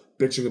miserable,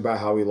 bitching about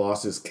how he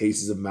lost his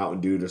cases of Mountain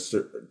Dew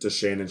to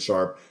Shannon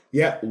Sharp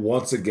yet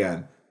once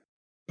again.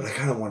 But I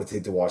kind of want to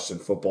take the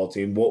Washington football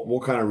team. We'll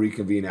kind of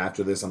reconvene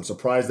after this. I'm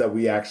surprised that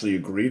we actually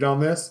agreed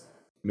on this.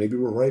 Maybe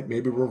we're right,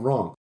 maybe we're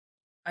wrong.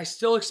 I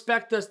still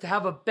expect us to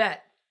have a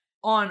bet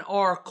on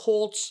our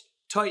Colts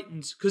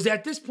Titans because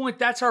at this point,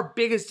 that's our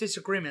biggest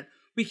disagreement.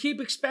 We keep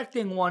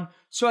expecting one,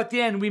 so at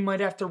the end, we might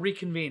have to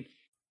reconvene.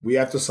 We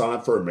have to sign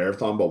up for a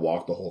marathon but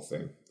walk the whole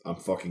thing. I'm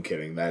fucking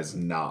kidding. That is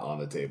not on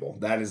the table.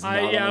 That is not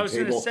on the table. I was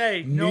going to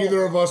say,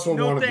 neither of us will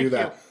want to do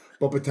that.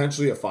 But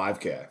potentially a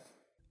 5K.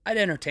 I'd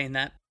entertain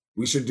that.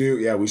 We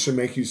should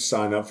make you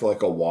sign up for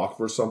like a walk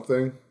for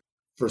something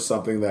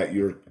that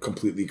you're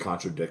completely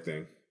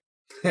contradicting.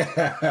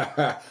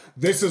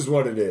 This is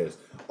what it is.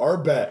 Our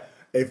bet,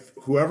 if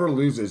whoever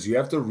loses, you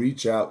have to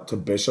reach out to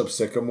Bishop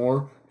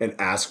Sycamore and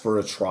ask for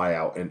a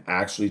tryout and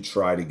actually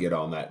try to get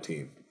on that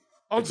team.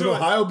 It's an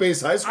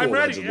Ohio-based high school. I'm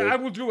ready. Allegedly.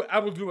 I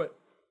will do it.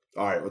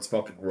 All right, let's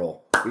fucking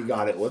roll. We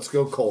got it. Let's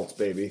go Colts,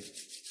 baby.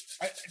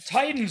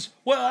 Titans.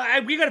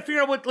 Well, we got to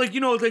figure out what,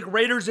 like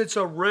Raiders, it's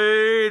a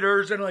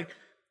Raiders, and like,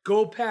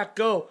 go Pack,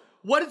 go.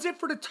 What is it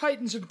for the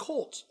Titans and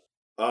Colts?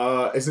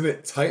 Isn't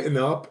it tighten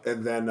up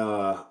and then,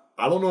 I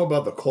don't know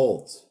about the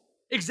Colts.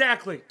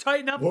 Exactly.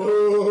 Tighten up.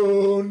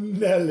 Whoa,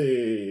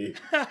 Nelly.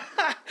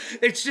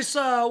 It's just,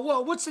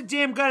 what's the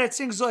damn guy that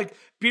sings like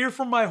Beer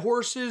for My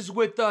Horses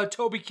with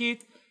Toby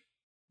Keith?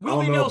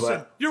 Willie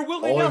Nelson. You're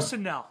Willie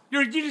Nelson now.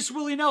 You're just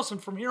Willie Nelson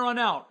from here on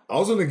out. I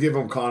was going to give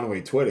him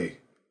Conway Twitty.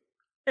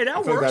 Hey,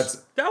 that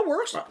works. That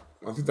works. I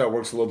think that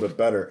works a little bit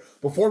better.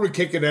 Before we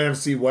kick it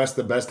NFC West,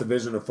 the best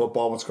division of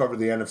football, let's cover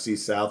the NFC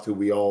South,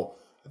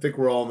 I think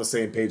we're all on the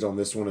same page on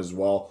this one as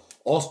well.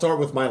 I'll start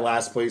with my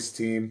last place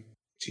team.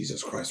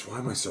 Jesus Christ, why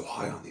am I so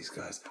high on these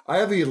guys? I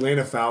have the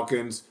Atlanta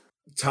Falcons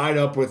tied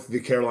up with the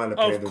Carolina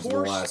Panthers in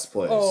the last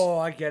place. Oh,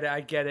 I get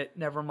it.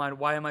 Never mind.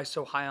 Why am I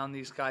so high on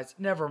these guys?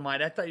 Never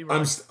mind. I thought you were.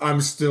 You're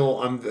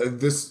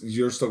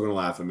still going to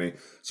laugh at me.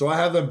 So I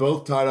have them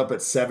both tied up at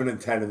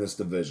 7-10 in this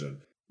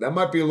division. That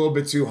might be a little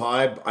bit too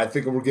high. I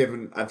think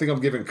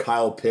I'm giving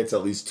Kyle Pitts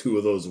at least 2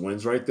 of those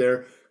wins right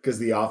there because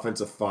the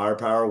offensive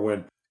firepower.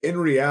 When in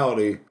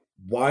reality,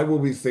 why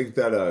would we think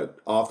that a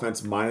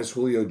offense minus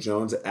Julio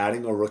Jones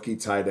adding a rookie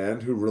tight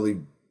end who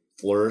really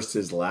flourished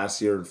his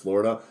last year in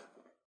Florida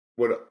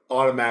would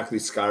automatically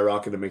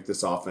skyrocket to make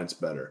this offense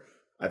better?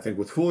 I think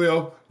with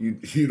Julio,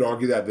 you'd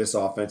argue that this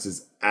offense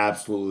is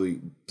absolutely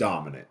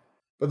dominant.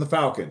 But the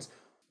Falcons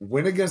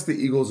win against the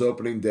Eagles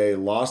opening day,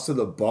 lost to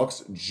the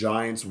Bucks,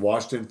 Giants,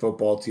 Washington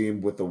football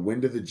team with the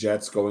win to the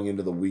Jets going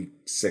into the week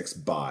 6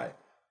 bye.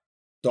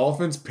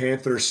 Dolphins,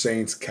 Panthers,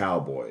 Saints,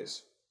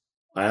 Cowboys.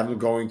 I have them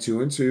going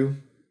 2-2,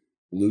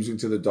 losing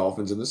to the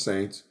Dolphins and the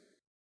Saints,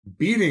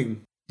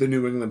 beating the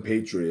New England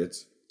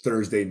Patriots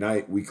Thursday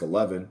night, week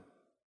 11.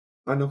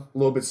 I know, a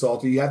little bit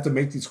salty. You have to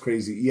make those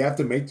crazy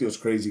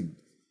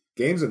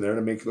games in there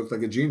to make you look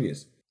like a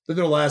genius. Then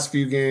their last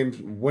few games,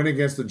 win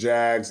against the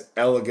Jags,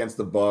 L against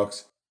the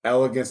Bucks,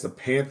 L against the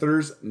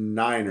Panthers,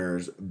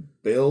 Niners,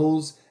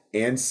 Bills,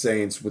 and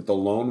Saints with the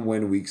lone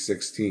win week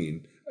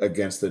 16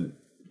 against the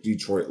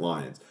Detroit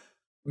Lions.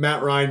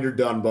 Matt Ryan, you're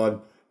done,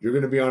 bud. You're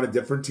going to be on a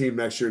different team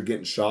next year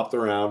getting shopped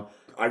around.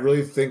 I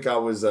really think I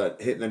was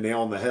hitting the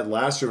nail on the head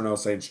last year when I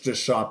was saying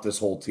just shop this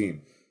whole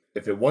team.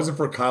 If it wasn't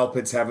for Kyle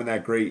Pitts having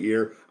that great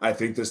year, I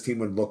think this team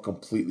would look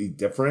completely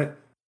different.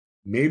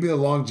 Maybe the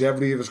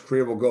longevity of his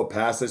career will go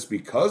past this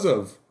because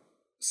of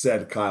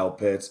said Kyle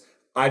Pitts.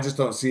 I just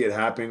don't see it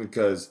happening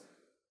because,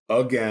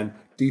 again,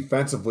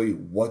 defensively,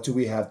 what do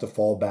we have to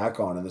fall back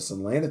on in this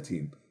Atlanta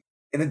team?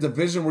 In a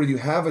division where you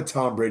have a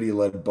Tom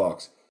Brady-led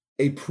Bucks,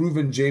 a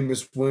proven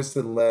Jameis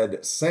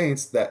Winston-led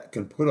Saints that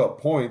can put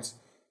up points,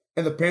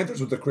 and the Panthers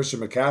with the Christian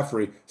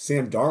McCaffrey,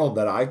 Sam Darnold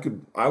that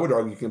I would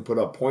argue can put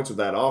up points with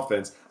that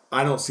offense.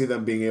 I don't see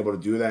them being able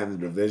to do that in the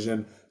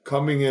division.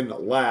 Coming in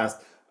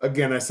last,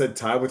 again, I said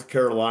tie with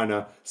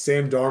Carolina,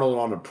 Sam Darnold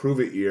on a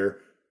prove-it year.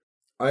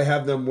 I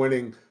have them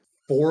winning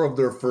 4 of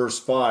their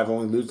first 5,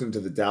 only losing to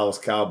the Dallas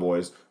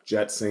Cowboys,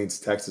 Jets, Saints,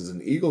 Texans,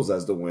 and Eagles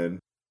as the win,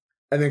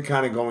 and then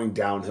kind of going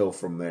downhill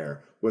from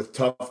there with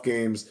tough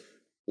games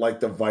like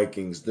the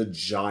Vikings, the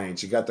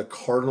Giants. You got the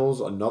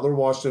Cardinals, another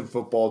Washington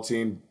football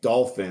team,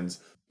 Dolphins,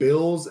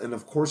 Bills, and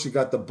of course you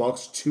got the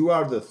Bucks. 2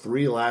 out of the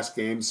 3 last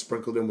games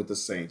sprinkled in with the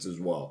Saints as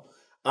well.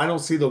 I don't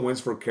see the wins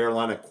for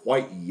Carolina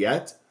quite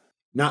yet.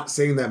 Not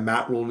saying that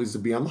Matt Rule needs to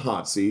be on the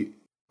hot seat,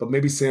 but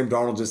maybe Sam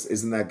Darnold just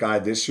isn't that guy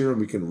this year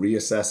and we can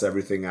reassess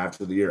everything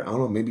after the year. I don't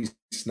know, maybe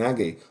snag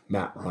a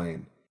Matt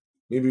Ryan.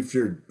 Maybe if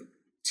your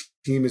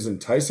team is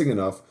enticing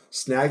enough,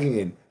 snagging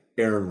in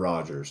Aaron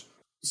Rodgers.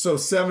 So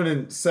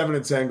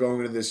 7-10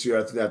 going into this year,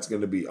 I think that's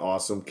going to be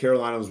awesome.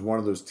 Carolina was one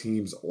of those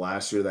teams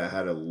last year that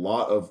had a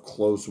lot of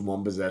close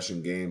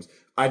one-possession games.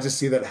 I just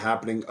see that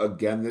happening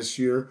again this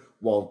year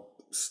while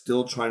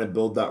still trying to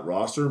build that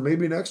roster.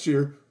 Maybe next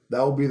year,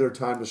 that will be their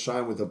time to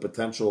shine with a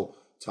potential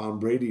Tom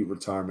Brady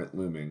retirement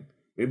looming.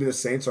 Maybe the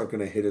Saints aren't going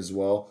to hit as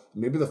well.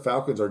 Maybe the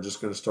Falcons are just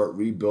going to start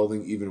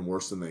rebuilding even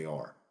worse than they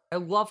are. I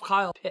love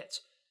Kyle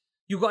Pitts.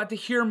 You got to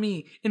hear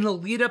me in the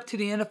lead up to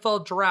the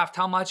NFL draft,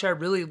 how much I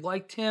really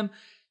liked him.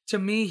 To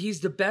me,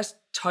 he's the best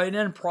tight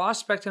end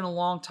prospect in a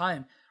long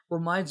time.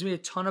 Reminds me a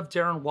ton of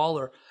Darren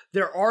Waller.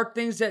 There are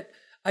things that,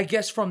 I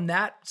guess, from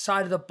that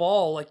side of the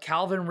ball, like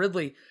Calvin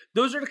Ridley,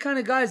 those are the kind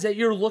of guys that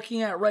you're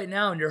looking at right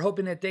now, and you're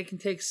hoping that they can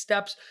take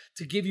steps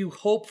to give you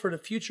hope for the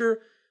future.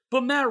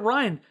 But Matt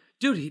Ryan,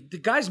 dude, the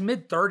guy's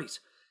mid-30s.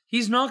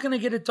 He's not going to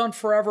get it done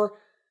forever.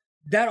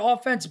 That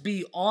offense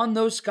beyond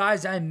those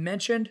guys I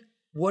mentioned,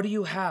 what do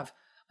you have?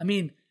 I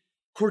mean,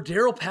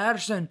 Cordero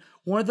Patterson,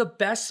 one of the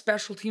best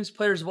special teams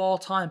players of all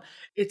time.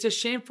 It's a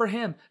shame for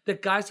him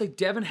that guys like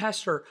Devin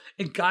Hester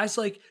and guys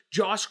like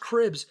Josh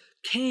Cribbs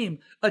came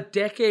a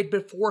decade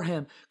before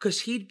him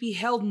because he'd be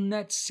held in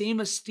that same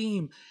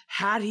esteem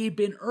had he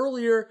been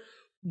earlier.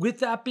 With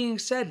that being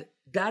said,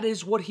 that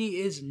is what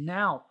he is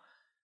now.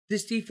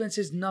 This defense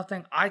is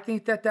nothing. I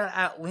think that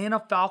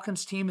Atlanta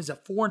Falcons team is a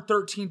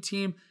 4-13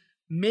 team,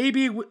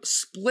 maybe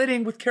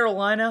splitting with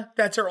Carolina.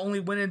 That's our only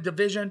win in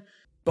division.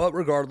 But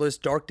regardless,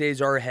 dark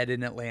days are ahead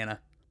in Atlanta.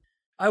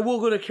 I will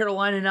go to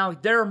Carolina now.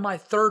 They're my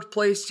third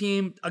place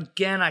team.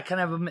 Again, I kind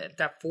of am at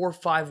that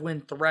 4-5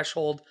 win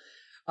threshold.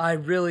 I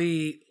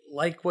really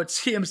like what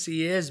CMC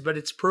is, but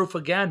it's proof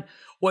again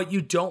what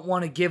you don't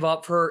want to give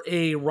up for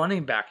a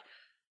running back.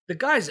 The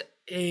guy's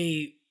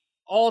a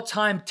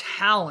all-time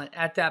talent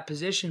at that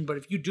position, but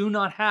if you do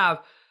not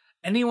have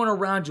anyone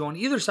around you on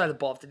either side of the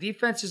ball, if the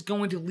defense is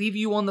going to leave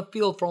you on the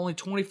field for only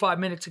 25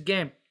 minutes a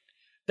game,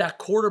 that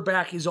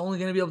quarterback is only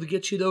going to be able to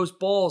get you those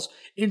balls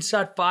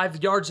inside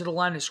 5 yards of the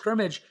line of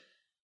scrimmage.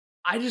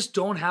 I just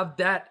don't have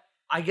that,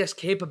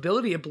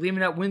 capability of believing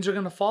that wins are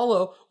going to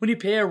follow when you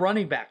pay a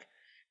running back.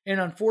 And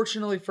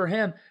unfortunately for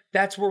him,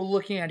 that's what we're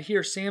looking at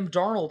here. Sam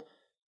Darnold.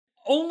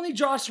 Only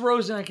Josh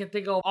Rosen I can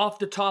think of off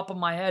the top of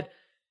my head.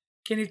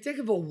 Can you think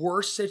of a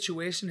worse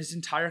situation his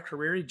entire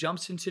career? He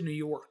jumps into New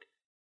York.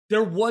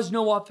 There was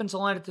no offensive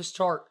line at the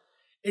start.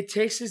 It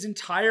takes his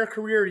entire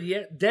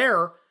career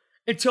there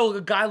until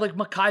a guy like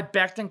Mekhi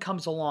Becton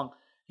comes along.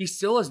 He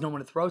still has no one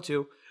to throw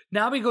to.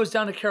 Now he goes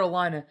down to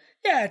Carolina.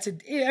 Yeah,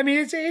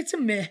 it's a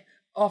meh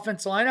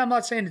offensive line. I'm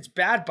not saying it's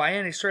bad by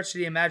any stretch of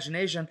the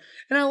imagination.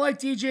 And I like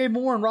DJ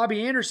Moore and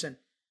Robbie Anderson.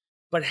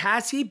 But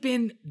has he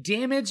been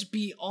damaged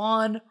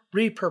beyond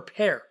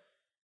repair?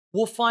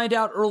 We'll find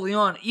out early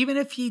on. Even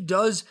if he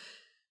does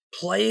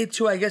play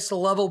to, the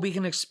level we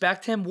can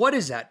expect him, what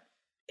is that?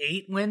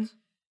 8 wins?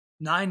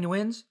 9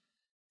 wins?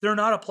 They're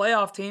not a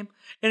playoff team.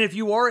 And if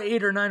you are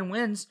 8 or 9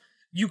 wins,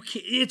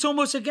 it's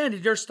almost, again,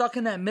 you're stuck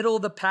in that middle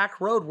of the pack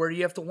road where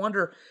you have to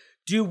wonder,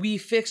 do we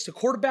fix the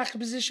quarterback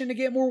position to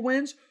get more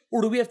wins?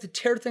 Or do we have to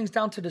tear things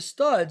down to the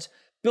studs,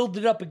 build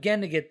it up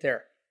again to get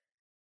there?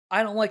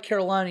 I don't like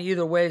Carolina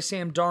either way.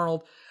 Sam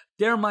Darnold,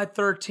 they're my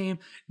third team.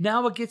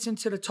 Now it gets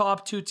into the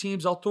top 2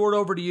 teams. I'll throw it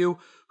over to you.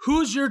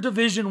 Who's your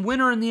division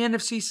winner in the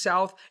NFC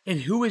South,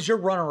 and who is your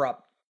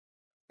runner-up?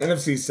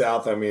 NFC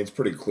South, it's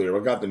pretty clear.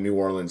 We've got the New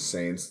Orleans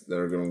Saints that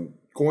are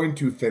going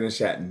to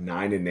finish at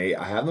 9-8.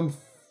 I have them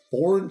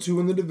 4-2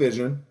 in the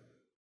division.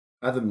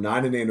 I have them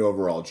 9-8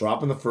 overall.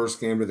 Dropping the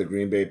first game to the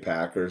Green Bay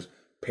Packers,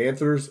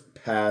 Panthers,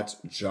 Pats,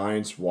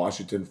 Giants,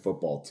 Washington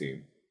football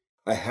team.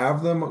 I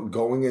have them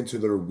going into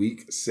their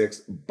Week 6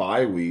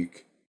 bye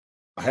week.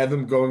 I have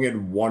them going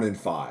in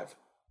 1-5.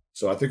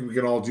 So I think we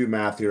can all do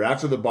math here.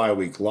 After the bye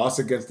week, loss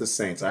against the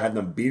Saints. I had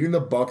them beating the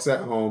Bucks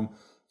at home,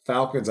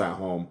 Falcons at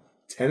home,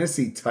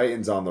 Tennessee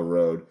Titans on the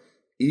road,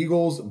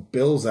 Eagles,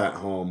 Bills at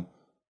home,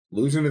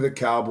 losing to the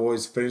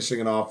Cowboys, finishing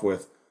it off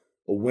with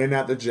a win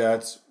at the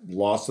Jets,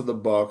 loss to the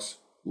Bucks,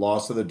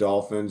 loss to the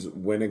Dolphins,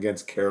 win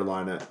against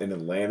Carolina and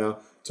Atlanta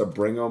to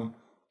bring them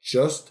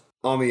just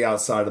on the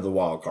outside of the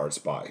wild card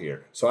spot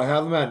here. So I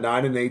have them at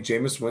 9-8.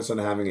 Jameis Winston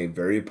having a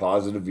very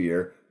positive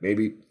year,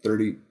 maybe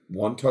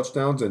 31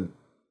 touchdowns and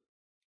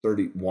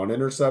 31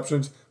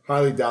 interceptions.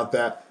 Highly doubt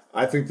that.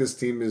 I think this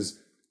team is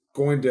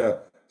going to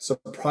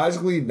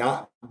surprisingly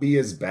not be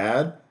as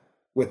bad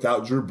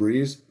without Drew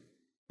Brees,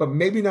 but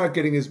maybe not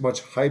getting as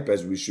much hype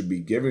as we should be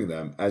giving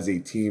them as a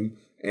team.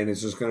 And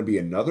it's just going to be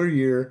another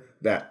year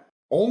that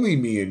only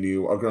me and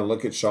you are going to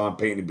look at Sean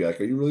Payton and be like,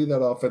 are you really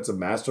that offensive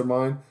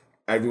mastermind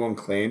everyone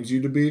claims you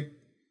to be?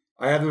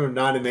 I have them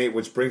at 9-8,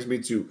 which brings me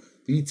to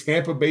the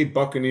Tampa Bay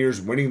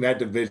Buccaneers winning that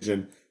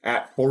division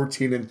at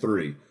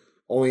 14-3,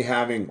 only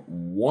having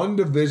one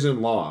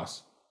division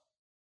loss,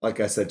 like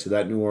I said, to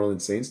that New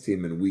Orleans Saints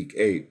team in Week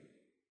 8.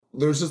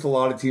 There's just a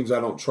lot of teams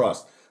I don't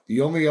trust. The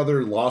only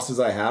other losses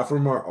I have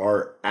from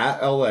are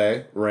at LA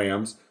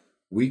Rams,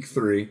 Week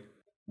 3,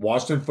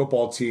 Washington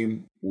football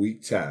team,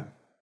 Week 10.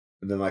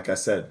 And then, like I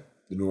said,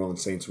 the New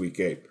Orleans Saints, Week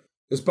 8.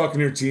 This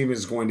Buccaneer team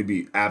is going to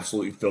be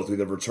absolutely filthy.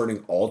 They're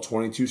returning all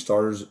 22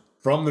 starters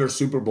from their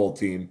Super Bowl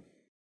team.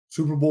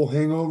 Super Bowl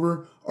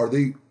hangover? Are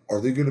they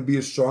going to be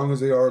as strong as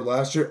they are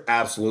last year?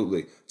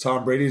 Absolutely.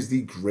 Tom Brady is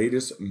the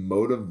greatest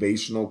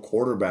motivational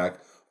quarterback,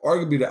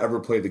 arguably, to ever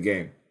play the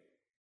game.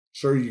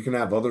 Sure, you can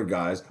have other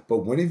guys, but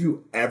when have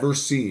you ever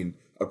seen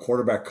a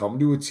quarterback come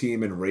to a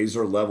team and raise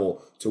their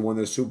level to win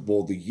the Super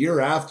Bowl the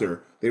year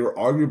after they were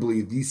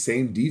arguably the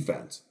same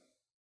defense?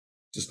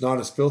 Just not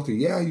as filthy.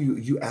 Yeah,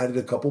 you added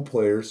a couple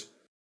players,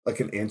 like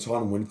an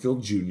Antoine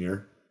Winfield Jr.,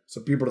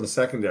 some people to the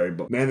secondary,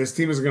 but man, this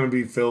team is going to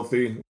be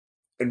filthy.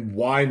 And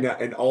why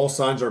not? And all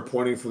signs are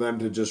pointing for them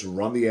to just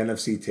run the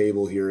NFC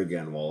table here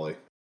again, Wally.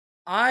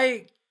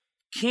 I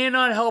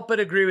cannot help but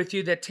agree with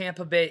you that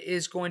Tampa Bay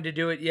is going to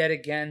do it yet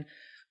again.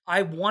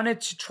 I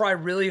wanted to try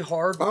really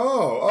hard.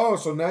 Oh,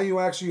 so now you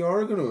actually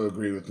are going to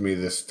agree with me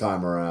this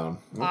time around.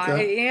 Okay.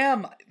 I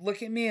am.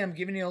 Look at me. I'm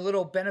giving you a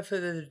little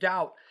benefit of the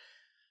doubt.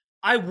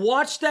 I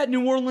watched that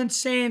New Orleans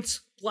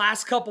Saints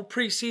last couple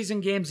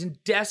preseason games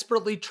and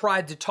desperately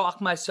tried to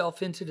talk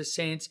myself into the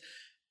Saints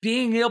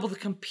being able to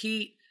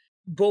compete.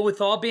 But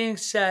with all being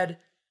said,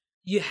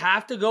 you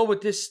have to go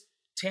with this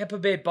Tampa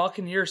Bay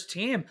Buccaneers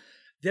team.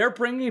 They're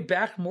bringing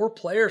back more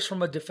players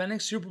from a defending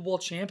Super Bowl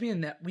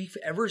champion that we've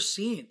ever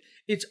seen.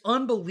 It's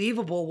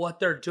unbelievable what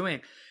they're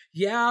doing.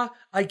 Yeah,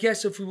 I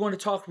guess if we want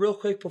to talk real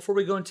quick before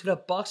we go into the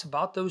Bucs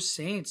about those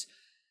Saints,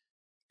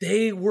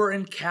 they were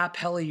in cap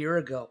hell a year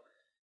ago.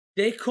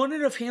 They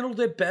couldn't have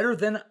handled it better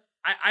than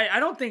I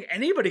don't think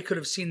anybody could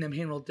have seen them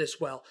handle it this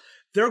well.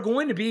 They're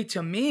going to be,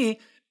 to me,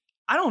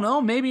 I don't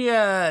know, maybe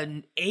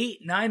an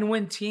 8-9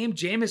 win team.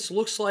 Jameis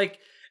looks like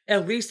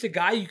at least a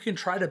guy you can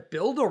try to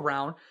build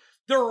around.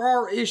 There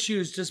are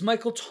issues. Does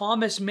Michael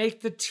Thomas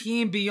make the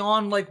team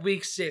beyond like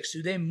week 6?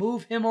 Do they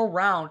move him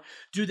around?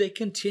 Do they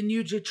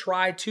continue to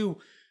try to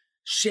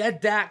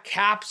shed that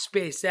cap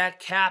space, that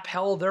cap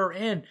hell they're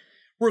in?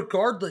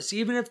 Regardless,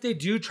 even if they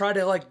do try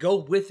to like go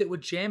with it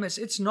with Jameis,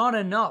 it's not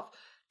enough.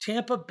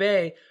 Tampa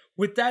Bay,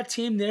 with that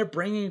team they're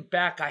bringing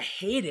back, I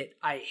hate it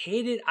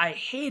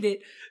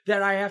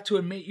that I have to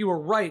admit you were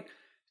right.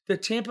 The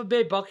Tampa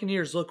Bay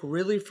Buccaneers look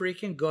really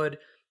freaking good.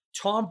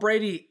 Tom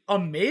Brady,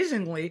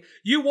 amazingly,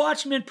 you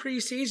watch him in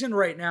preseason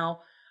right now.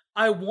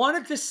 I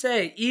wanted to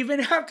say, even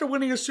after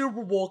winning a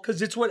Super Bowl,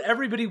 because it's what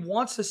everybody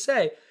wants to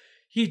say,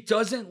 he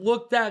doesn't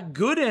look that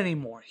good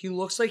anymore. He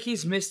looks like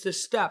he's missed a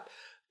step.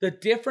 The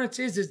difference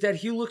is that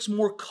he looks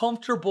more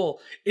comfortable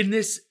in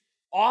this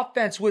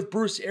offense with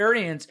Bruce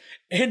Arians.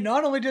 And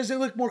not only does he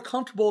look more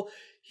comfortable,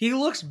 he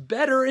looks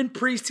better in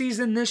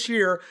preseason this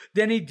year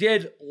than he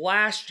did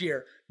last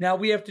year. Now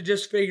we have to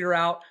just figure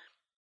out,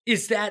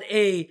 is that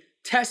a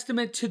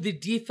testament to the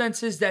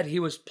defenses that he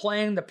was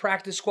playing, the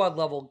practice squad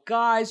level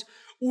guys,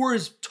 or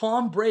is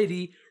Tom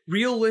Brady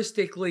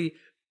realistically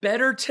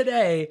better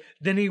today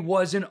than he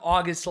was in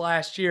August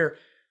last year?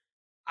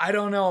 I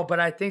don't know, but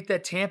I think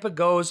that Tampa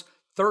goes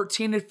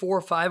 13-4,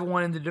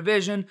 5-1 in the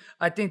division.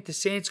 I think the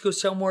Saints go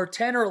somewhere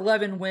 10 or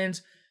 11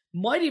 wins,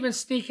 might even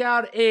sneak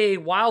out a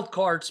wild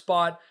card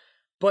spot.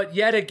 But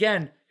yet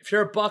again, if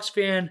you're a Bucs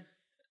fan,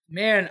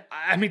 man,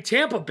 I mean,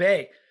 Tampa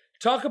Bay,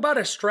 talk about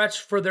a stretch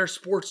for their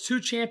sports. 2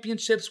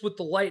 championships with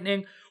the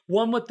Lightning,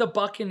 1 with the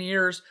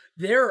Buccaneers.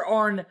 They're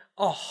on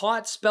a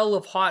hot spell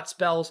of hot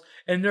spells,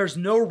 and there's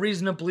no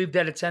reason to believe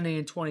that it's ending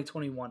in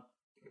 2021.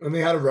 And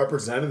they had a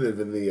representative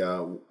in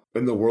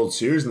the World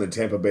Series in the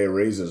Tampa Bay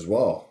Rays as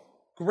well.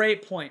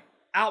 Great point.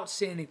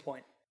 Outstanding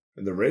point.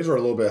 And the Rays are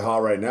a little bit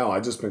hot right now.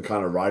 I've just been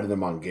kind of riding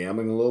them on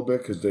gambling a little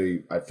bit because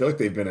I feel like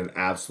they've been an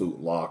absolute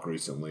lock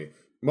recently.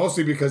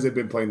 Mostly because they've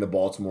been playing the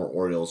Baltimore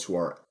Orioles, who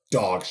are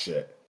dog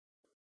shit.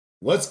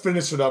 Let's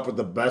finish it up with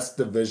the best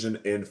division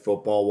in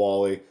football,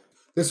 Wally.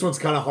 This one's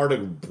kind of hard to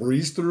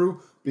breeze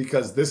through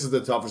because this is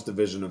the toughest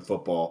division in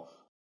football.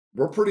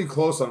 We're pretty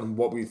close on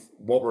what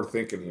we're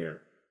thinking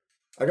here.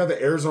 I got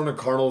the Arizona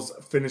Cardinals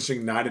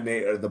finishing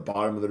 9-8 at the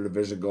bottom of their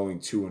division, going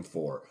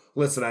 2-4.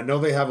 Listen, I know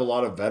they have a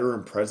lot of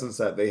veteran presence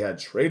that they had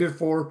traded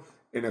for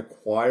and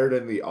acquired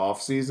in the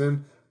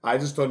offseason. I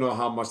just don't know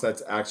how much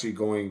that's actually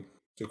going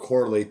to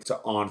correlate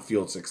to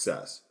on-field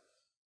success.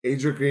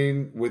 Adrian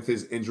Green, with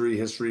his injury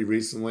history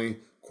recently,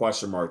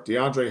 question mark.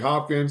 DeAndre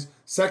Hopkins,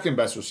 second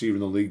best receiver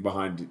in the league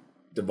behind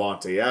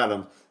Devontae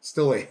Adams,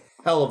 still a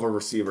hell of a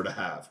receiver to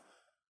have.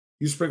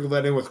 You sprinkle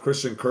that in with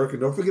Christian Kirk,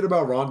 and don't forget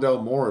about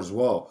Rondale Moore as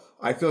well.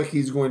 I feel like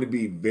he's going to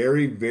be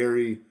very,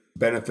 very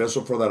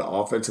beneficial for that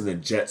offense in the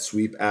jet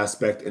sweep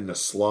aspect in the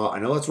slot. I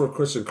know that's where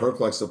Christian Kirk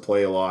likes to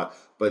play a lot,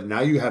 but now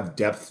you have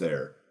depth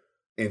there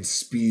and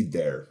speed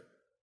there.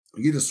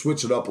 You get to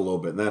switch it up a little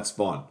bit, and that's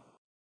fun.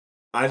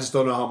 I just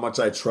don't know how much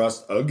I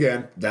trust,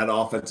 again, that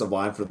offensive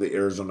line for the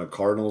Arizona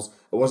Cardinals.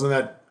 It wasn't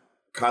that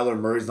Kyler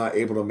Murray's not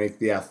able to make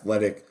the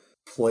athletic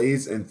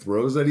plays and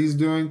throws that he's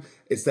doing.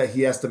 It's that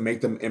he has to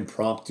make them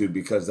impromptu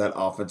because that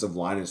offensive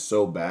line is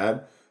so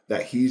bad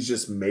that he's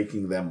just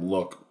making them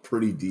look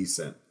pretty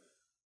decent.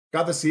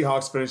 Got the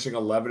Seahawks finishing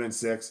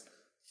 11-6,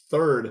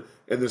 third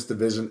in this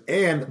division,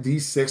 and the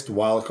 6th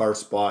wildcard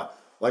spot.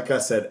 Like I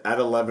said, at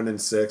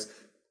 11-6.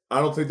 I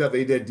don't think that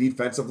they did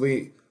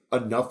defensively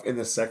enough in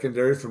the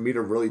secondary for me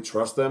to really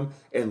trust them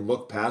and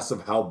look past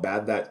of how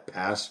bad that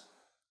pass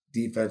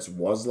defense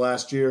was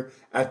last year.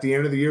 At the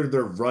end of the year,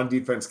 their run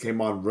defense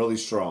came on really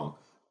strong.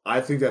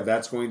 I think that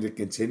that's going to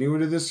continue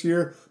into this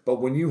year.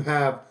 But when you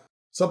have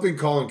something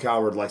Colin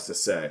Cowherd likes to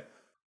say,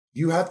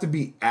 you have to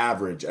be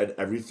average at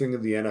everything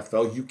in the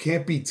NFL. You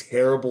can't be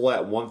terrible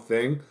at one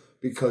thing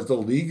because the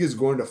league is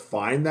going to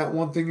find that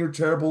one thing you're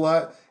terrible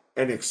at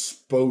and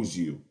expose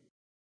you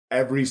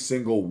every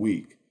single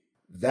week.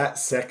 That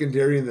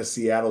secondary in the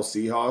Seattle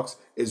Seahawks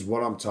is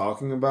what I'm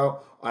talking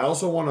about. I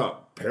also want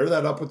to pair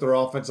that up with their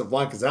offensive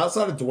line because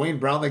outside of Dwayne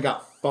Brown, they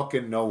got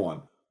fucking no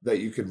one that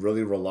you could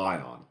really rely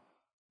on.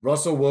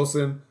 Russell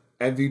Wilson,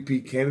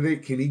 MVP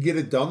candidate. Can he get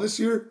it done this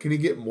year? Can he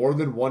get more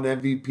than one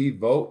MVP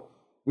vote?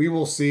 We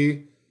will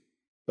see.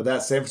 But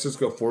that San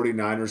Francisco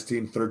 49ers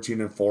team,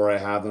 13-4, I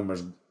have them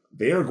as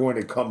they are going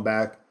to come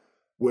back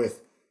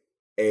with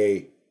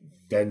a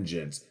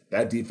vengeance.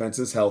 That defense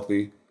is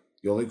healthy.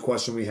 The only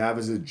question we have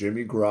is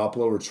Jimmy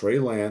Garoppolo or Trey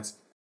Lance.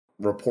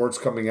 Reports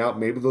coming out,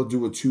 maybe they'll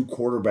do a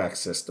 2-quarterback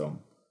system.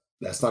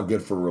 That's not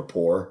good for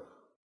rapport.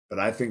 But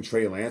I think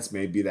Trey Lance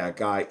may be that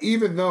guy.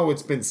 Even though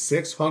it's been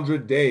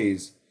 600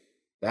 days,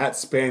 that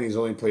span he's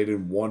only played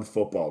in one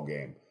football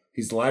game.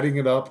 He's lighting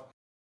it up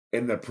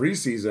in the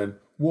preseason.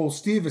 Well,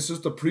 Steve, it's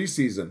just the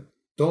preseason.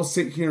 Don't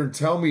sit here and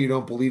tell me you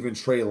don't believe in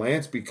Trey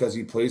Lance because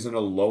he plays in a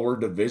lower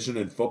division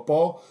in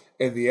football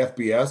in the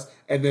FBS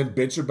and then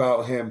bitch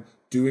about him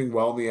doing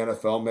well in the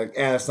NFL and be like,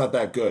 it's not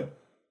that good.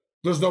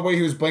 There's no way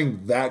he was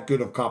playing that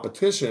good of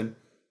competition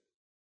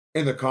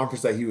in the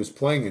conference that he was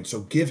playing in.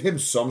 So give him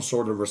some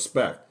sort of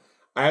respect.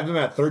 I have them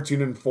at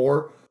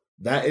 13-4.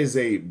 That is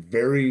a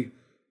very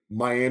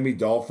Miami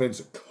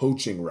Dolphins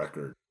coaching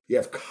record. You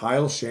have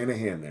Kyle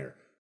Shanahan there.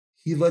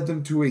 He led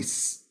them to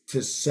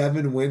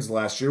 7 wins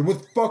last year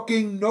with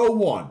fucking no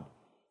one.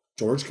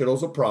 George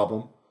Kittle's a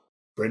problem.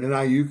 Brandon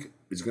Ayuk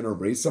is going to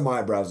raise some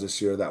eyebrows this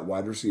year, that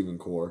wide receiving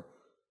core.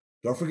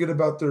 Don't forget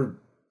about their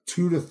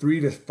 2 to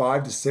 3 to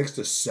 5 to 6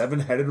 to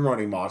 7-headed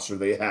running monster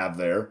they have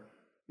there.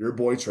 Your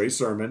boy Trey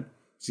Sermon.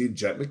 See,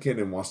 Jet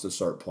McKinnon wants to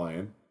start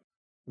playing.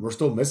 We're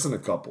still missing a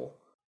couple.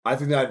 I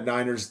think that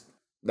Niners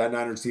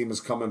team is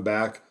coming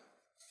back.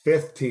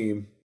 5th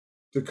team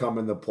to come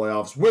in the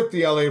playoffs with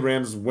the LA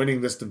Rams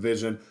winning this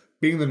division,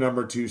 being the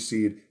number 2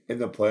 seed in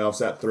the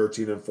playoffs at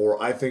 13-4.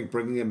 I think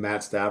bringing in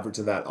Matt Stafford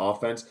to that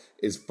offense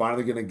is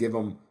finally going to give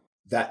them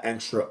that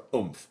extra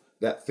oomph,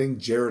 that thing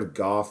Jared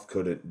Goff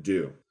couldn't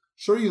do.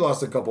 Sure, you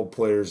lost a couple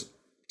players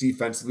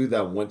defensively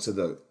that went to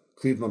the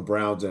Cleveland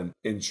Browns and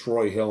in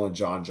Troy Hill and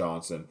John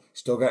Johnson. You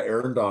still got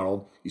Aaron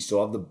Donald. You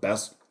still have the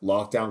best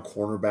lockdown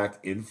cornerback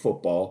in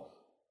football.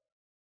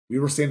 We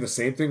were saying the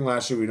same thing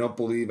last year. We don't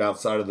believe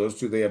outside of those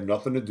two, they have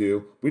nothing to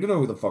do. We don't know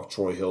who the fuck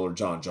Troy Hill or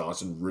John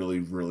Johnson really,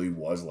 really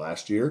was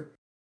last year.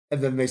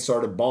 And then they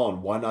started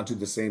balling. Why not do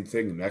the same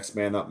thing? Next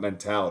man up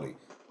mentality.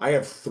 I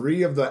have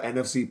 3 of the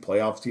NFC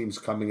playoff teams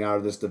coming out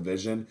of this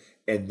division,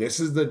 and this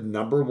is the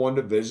number 1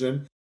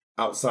 division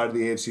outside of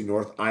the AFC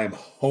North I am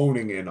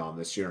honing in on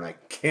this year, and I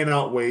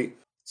cannot wait.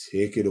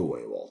 Take it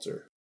away,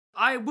 Walter.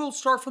 I will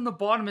start from the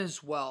bottom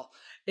as well.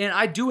 And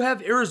I do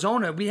have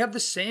Arizona. We have the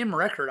same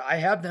record. I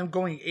have them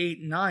going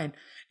 8-9,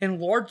 and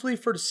largely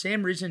for the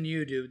same reason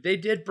you do. They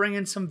did bring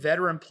in some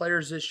veteran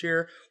players this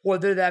year,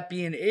 whether that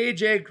be an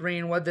AJ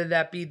Green, whether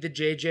that be the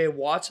JJ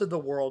Watts of the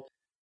world.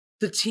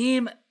 The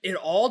team, it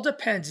all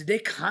depends. They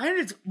kind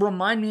of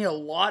remind me a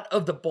lot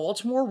of the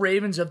Baltimore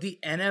Ravens of the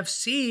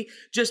NFC,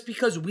 just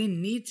because we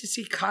need to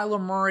see Kyler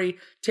Murray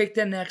take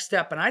the next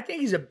step. And I think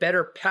he's a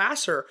better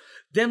passer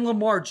than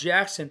Lamar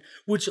Jackson,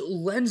 which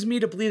lends me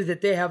to believe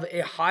that they have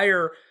a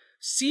higher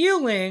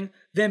ceiling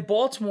than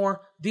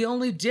Baltimore. The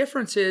only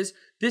difference is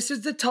this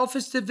is the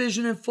toughest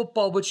division in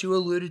football, which you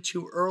alluded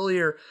to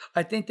earlier.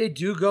 I think they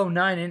do go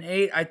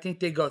 9-8. I think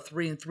they go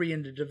 3-3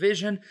 in the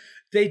division.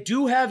 They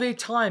do have a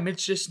time.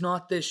 It's just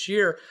not this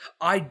year.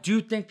 I do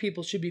think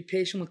people should be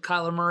patient with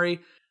Kyler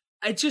Murray.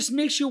 It just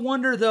makes you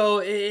wonder, though.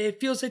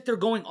 It feels like they're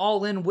going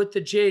all in with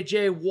the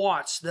J.J.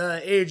 Watts,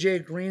 the A.J.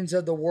 Greens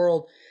of the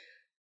world.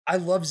 I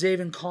love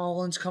Zaven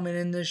Collins coming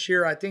in this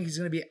year. I think he's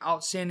going to be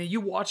outstanding. You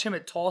watch him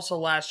at Tulsa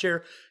last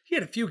year. He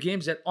had a few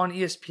games that on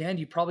ESPN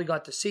you probably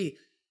got to see.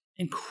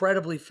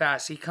 Incredibly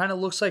fast. He kind of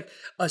looks like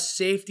a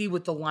safety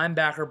with the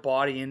linebacker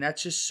body, and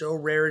that's just so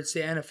rare. It's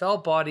the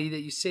NFL body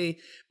that you see.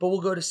 But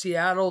we'll go to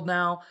Seattle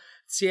now.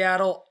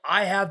 Seattle,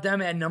 I have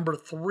them at number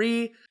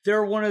 3.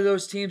 They're one of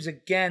those teams,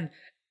 again,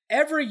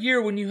 every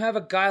year when you have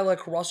a guy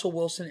like Russell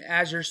Wilson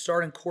as your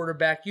starting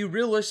quarterback, you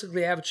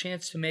realistically have a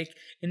chance to make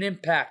an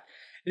impact.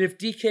 And if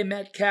DK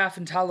Metcalf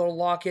and Tyler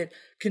Lockett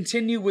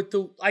continue with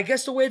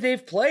the way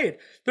they've played,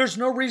 there's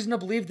no reason to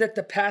believe that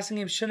the passing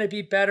game shouldn't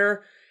be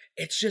better.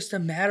 It's just a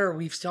matter,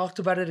 we've talked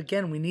about it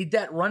again, we need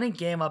that running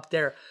game up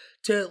there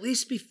to at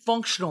least be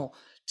functional,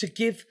 to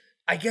give,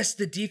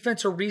 the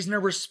defense a reason to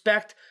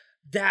respect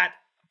that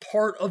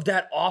part of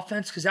that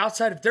offense. Because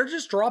outside, if they're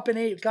just dropping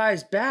 8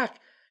 guys back,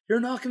 you're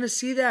not going to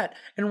see that.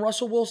 And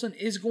Russell Wilson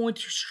is going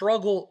to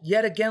struggle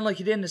yet again like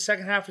he did in the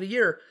second half of the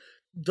year.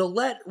 The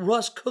let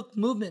Russ cook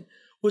movement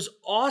was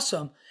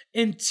awesome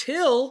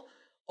until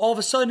all of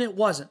a sudden it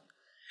wasn't.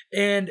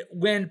 And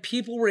when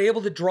people were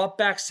able to drop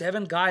back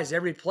 7 guys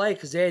every play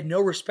because they had no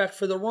respect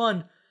for the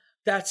run,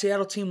 that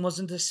Seattle team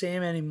wasn't the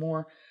same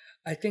anymore.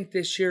 I think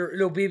this year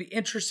it'll be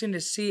interesting to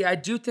see. I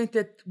do think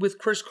that with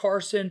Chris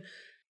Carson,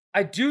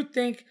 I do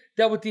think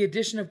that with the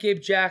addition of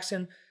Gabe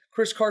Jackson,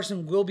 Chris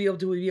Carson will be able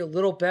to be a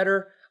little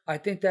better. I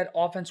think that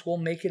offense will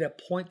make it a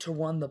point to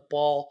run the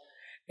ball.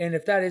 And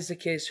if that is the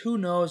case, who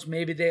knows?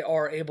 Maybe they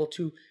are able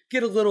to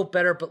get a little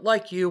better. But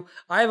like you,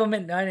 I have them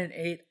at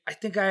 9-8. I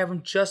think I have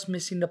them just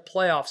missing the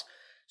playoffs.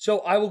 So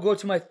I will go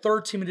to my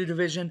 3rd team in the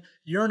division.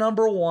 You're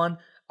number 1.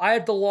 I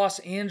have the Los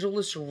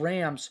Angeles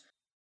Rams.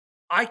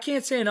 I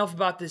can't say enough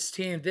about this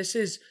team. This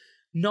is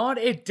not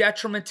a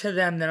detriment to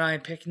them that I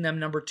am picking them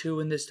number 2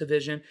 in this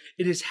division.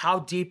 It is how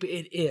deep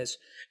it is.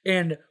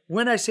 And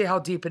when I say how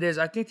deep it is,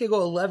 I think they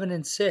go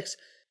 11-6.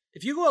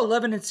 If you go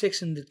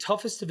 11-6 in the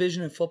toughest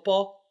division in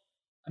football,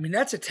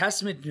 that's a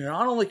testament to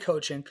not only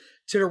coaching,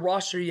 to the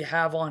roster you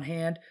have on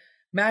hand.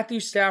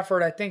 Matthew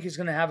Stafford, I think, is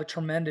going to have a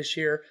tremendous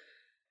year.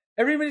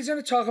 Everybody's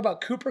going to talk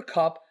about Cooper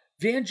Kupp.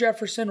 Van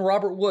Jefferson,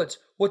 Robert Woods.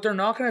 What they're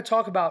not going to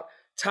talk about,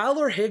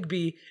 Tyler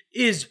Higbee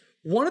is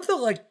one of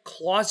the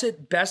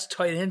closet best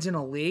tight ends in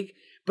the league,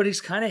 but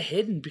he's kind of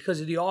hidden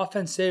because of the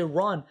offense they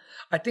run.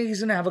 I think he's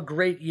going to have a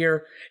great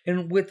year.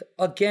 And with,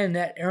 again,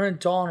 that Aaron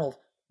Donald,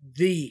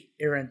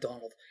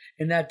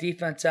 and that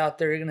defense out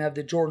there, you're going to have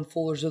the Jordan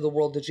Fullers of the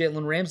world, the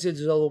Jalen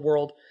Ramseys of the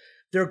world.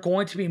 They're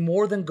going to be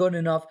more than good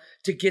enough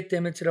to get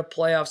them into the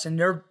playoffs, and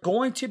they're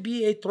going to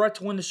be a threat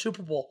to win the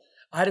Super Bowl.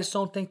 I just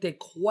don't think they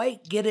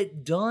quite get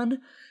it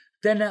done.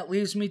 Then that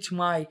leaves me to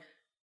my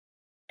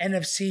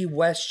NFC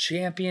West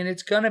champion.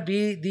 It's going to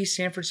be the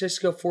San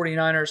Francisco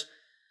 49ers.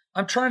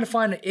 I'm trying to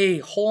find a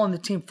hole in the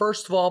team,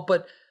 first of all,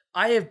 but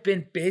I have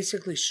been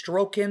basically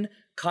stroking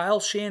Kyle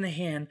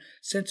Shanahan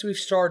since we've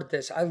started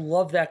this. I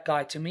love that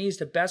guy. To me, he's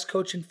the best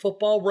coach in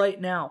football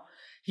right now.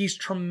 He's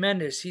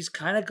tremendous. He's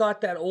kind of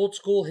got that old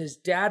school, his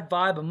dad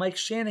vibe of Mike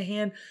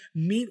Shanahan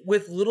meet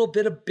with a little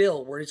bit of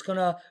Bill, where he's going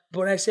to,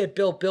 when I say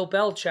Bill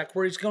Belichick,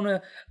 where he's going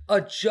to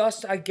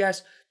adjust, I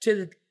guess,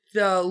 to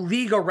the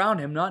league around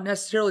him, not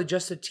necessarily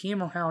just the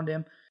team around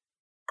him.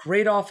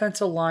 Great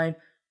offensive line.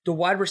 The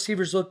wide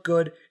receivers look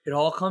good. It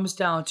all comes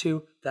down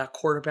to that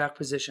quarterback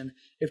position.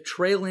 If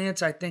Trey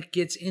Lance, I think,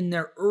 gets in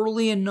there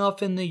early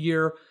enough in the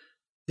year,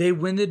 they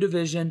win the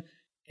division.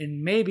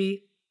 And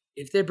maybe,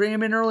 if they bring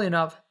him in early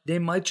enough, they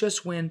might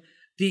just win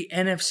the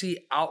NFC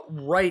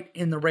outright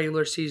in the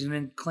regular season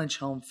and clinch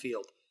home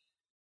field.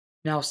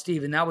 Now,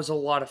 Steven, that was a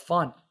lot of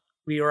fun.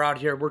 We are out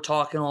here, we're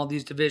talking all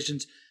these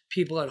divisions.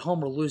 People at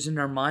home are losing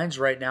their minds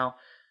right now.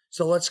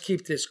 So let's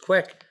keep this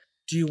quick.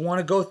 Do you want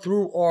to go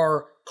through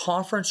our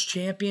conference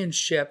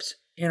championships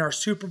and our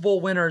Super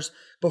Bowl winners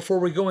before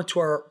we go into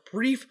our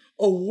brief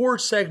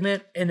award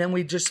segment, and then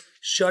we just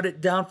shut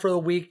it down for the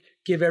week,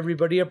 give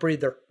everybody a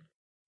breather?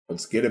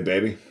 Let's get it,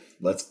 baby.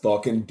 Let's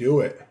fucking do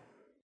it.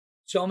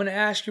 So I'm going to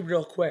ask you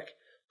real quick,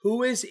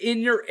 who is in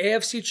your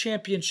AFC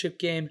championship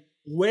game?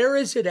 Where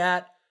is it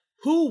at?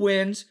 Who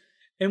wins?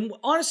 And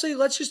honestly,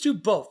 let's just do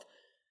both.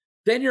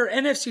 Then your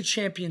NFC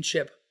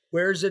championship,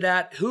 where is it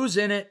at? Who's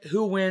in it?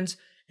 Who wins?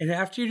 And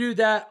after you do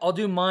that, I'll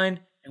do mine,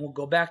 and we'll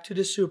go back to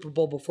the Super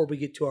Bowl before we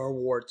get to our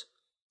awards.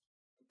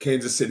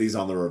 Kansas City's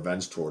on the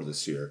revenge tour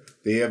this year.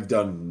 They have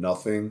done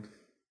nothing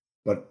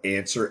but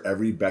answer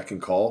every beck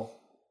and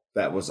call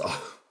that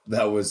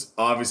was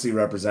obviously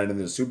represented in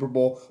the Super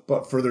Bowl,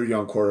 but for their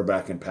young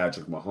quarterback in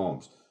Patrick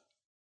Mahomes.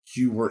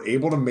 You were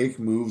able to make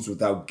moves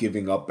without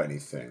giving up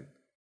anything.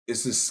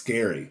 This is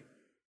scary.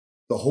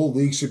 The whole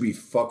league should be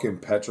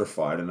fucking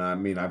petrified. And I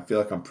mean, I feel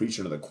like I'm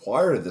preaching to the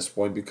choir at this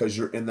point because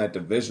you're in that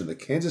division. The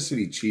Kansas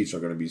City Chiefs are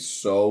going to be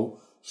so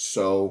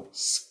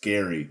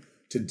scary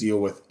to deal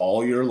with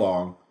all year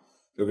long.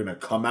 They're going to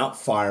come out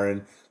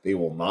firing. They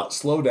will not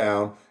slow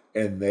down.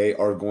 And they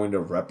are going to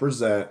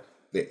represent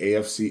the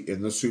AFC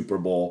in the Super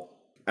Bowl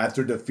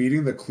after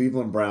defeating the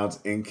Cleveland Browns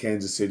in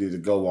Kansas City to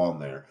go on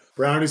there.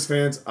 Brownies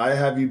fans, I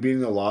have you beating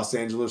the Los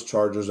Angeles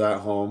Chargers at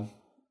home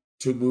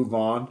to move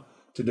on,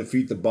 to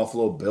defeat the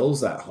Buffalo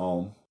Bills at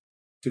home,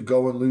 to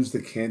go and lose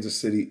to Kansas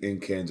City in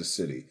Kansas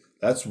City.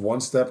 That's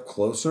one step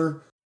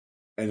closer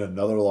and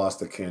another loss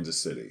to Kansas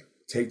City.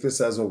 Take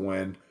this as a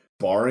win,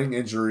 barring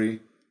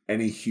injury,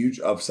 any huge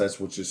upsets,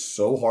 which is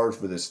so hard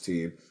for this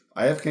team.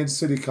 I have Kansas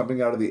City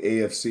coming out of the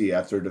AFC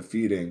after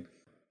defeating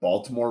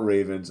Baltimore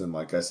Ravens and,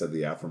 like I said,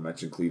 the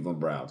aforementioned Cleveland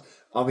Browns.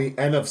 On the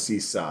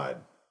NFC side,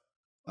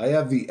 I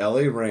have the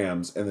LA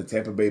Rams and the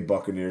Tampa Bay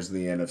Buccaneers in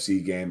the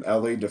NFC game.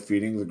 LA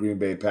defeating the Green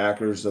Bay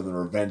Packers on the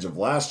revenge of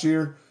last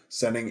year,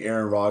 sending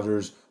Aaron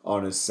Rodgers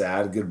on his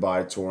sad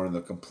goodbye tour in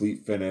the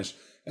complete finish.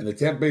 And the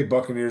Tampa Bay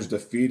Buccaneers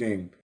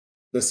defeating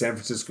the San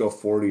Francisco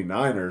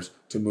 49ers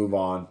to move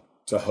on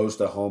to host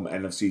a home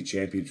NFC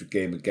championship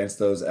game against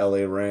those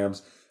LA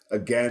Rams.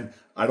 Again,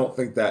 I don't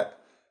think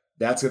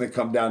that's going to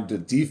come down to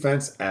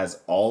defense,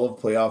 as all of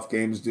playoff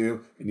games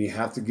do, and you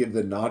have to give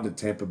the nod to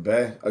Tampa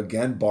Bay,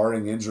 again,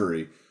 barring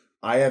injury.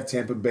 I have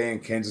Tampa Bay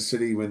and Kansas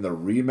City win the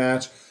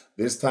rematch.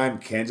 This time,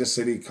 Kansas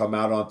City come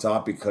out on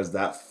top because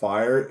that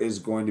fire is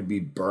going to be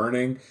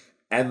burning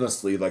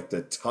endlessly like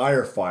the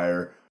tire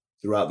fire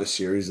throughout the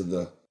series of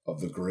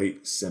the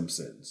great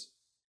Simpsons.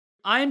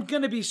 I'm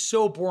going to be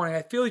so boring.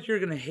 I feel like you're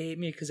going to hate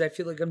me because I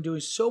feel like I'm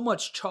doing so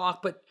much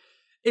talk, but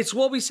it's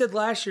what we said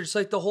last year. It's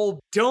like the whole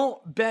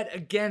don't bet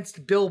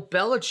against Bill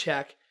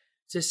Belichick.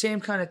 It's the same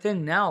kind of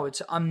thing now.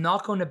 I'm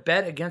not going to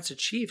bet against the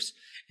Chiefs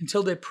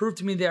until they prove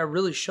to me they I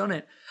really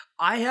shouldn't.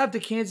 I have the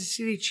Kansas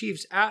City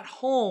Chiefs at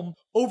home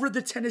over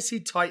the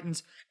Tennessee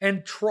Titans.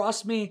 And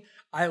trust me,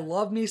 I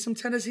love me some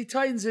Tennessee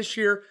Titans this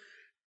year.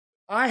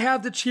 I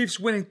have the Chiefs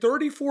winning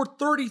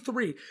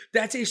 34-33.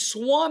 That's a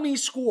Swami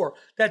score.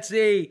 That's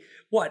a,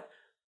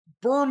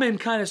 Berman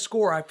kind of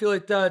score. I feel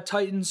like the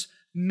Titans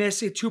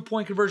miss a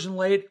 2-point conversion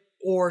late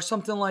or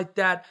something like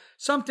that.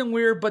 Something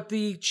weird, but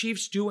the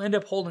Chiefs do end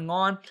up holding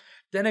on.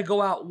 Then I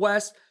go out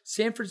west.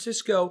 San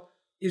Francisco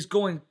is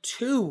going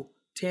to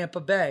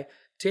Tampa Bay.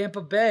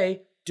 Tampa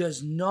Bay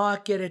does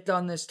not get it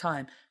done this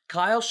time.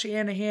 Kyle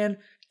Shanahan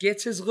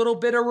gets his little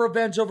bit of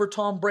revenge over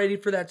Tom Brady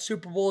for that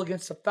Super Bowl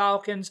against the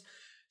Falcons.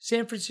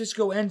 San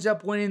Francisco ends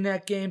up winning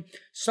that game.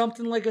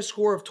 Something like a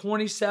score of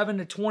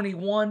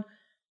 27-21.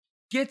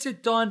 Gets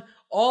it done.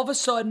 All of a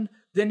sudden,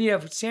 then you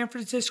have San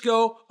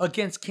Francisco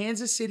against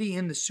Kansas City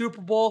in the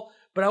Super Bowl.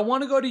 But I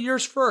want to go to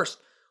yours first.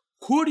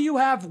 Who do you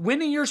have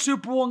winning your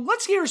Super Bowl? And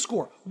let's hear a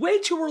score. Way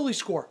too early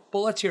score, but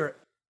let's hear it.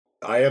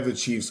 I have the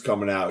Chiefs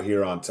coming out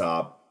here on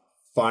top,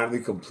 finally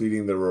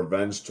completing the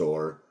revenge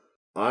tour.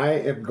 I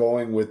am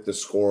going with the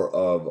score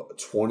of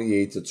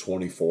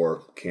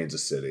 28-24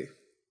 Kansas City.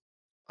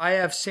 I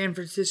have San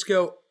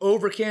Francisco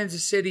over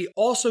Kansas City,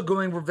 also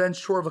going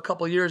revenge tour of a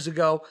couple years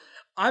ago.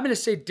 I'm going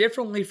to say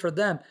differently for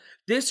them.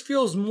 This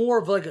feels more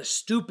of like a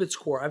stupid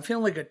score. I'm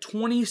feeling like a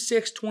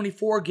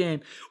 26-24 game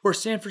where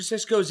San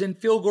Francisco's in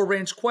field goal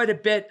range quite a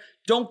bit.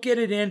 Don't get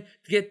it in.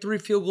 To get 3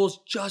 field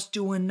goals, just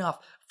do enough.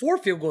 4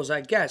 field goals,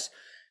 I guess,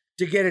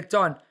 to get it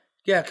done.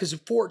 Yeah, because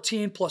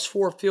 14 plus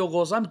 4 field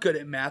goals, I'm good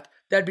at math.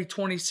 That'd be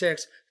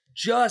 26.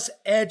 Just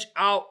edge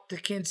out the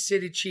Kansas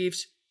City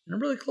Chiefs in a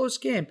really close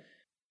game,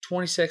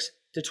 26-24.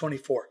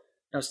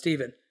 Now,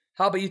 Steven,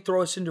 how about you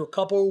throw us into a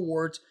couple of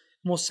awards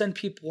and we'll send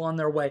people on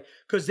their way?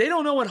 Because they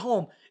don't know at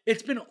home.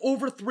 It's been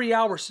over 3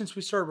 hours since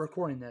we started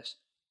recording this.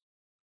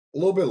 A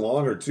little bit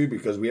longer, too,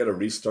 because we had to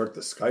restart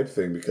the Skype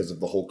thing because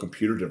of the whole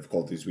computer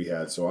difficulties we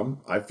had. So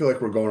I feel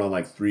like we're going on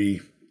like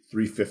 3:15,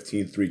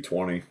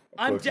 3:20.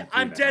 I'm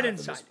dead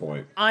inside.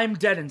 I'm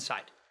dead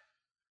inside.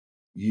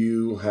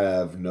 You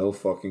have no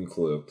fucking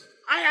clue.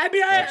 I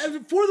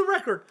mean, for the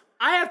record,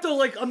 I have to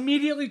like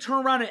immediately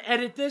turn around and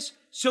edit this.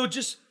 So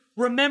just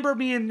remember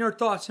me in your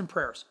thoughts and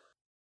prayers.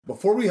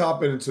 Before we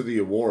hop into the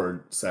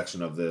award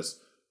section of this,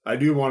 I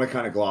do want to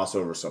kind of gloss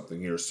over something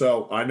here.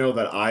 So I know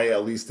that I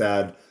at least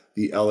had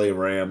the LA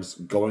Rams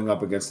going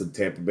up against the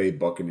Tampa Bay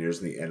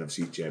Buccaneers in the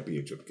NFC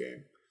Championship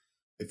game.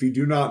 If you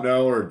do not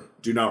know or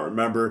do not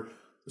remember,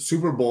 the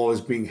Super Bowl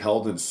is being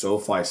held in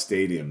SoFi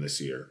Stadium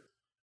this year.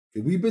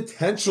 Could we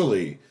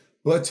potentially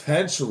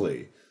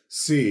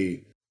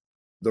see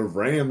the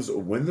Rams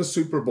win the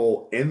Super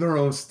Bowl in their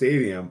own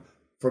stadium,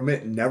 from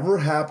it never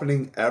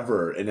happening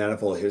ever in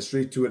NFL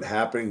history to it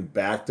happening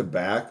back to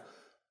back?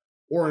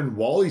 Or in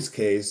Wally's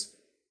case,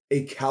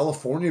 a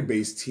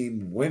California-based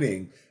team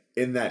winning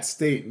in that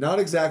state. Not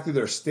exactly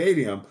their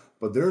stadium,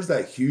 but there's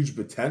that huge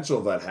potential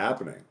of that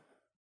happening.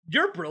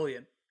 You're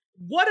brilliant.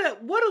 What a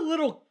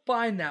little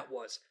find that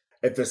was.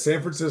 If the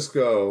San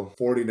Francisco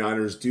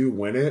 49ers do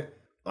win it,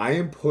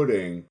 I want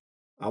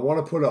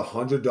to put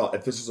 $100,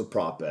 if this is a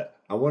prop bet,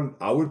 I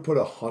would put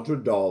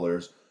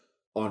 $100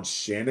 on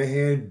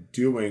Shanahan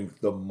doing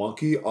the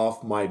monkey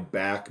off my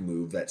back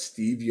move that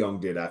Steve Young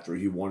did after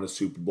he won a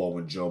Super Bowl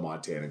when Joe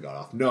Montana got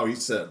off. No, he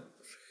said,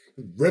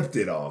 ripped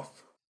it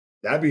off.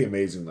 That'd be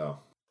amazing, though.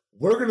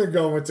 We're going to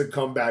go into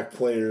Comeback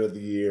Player of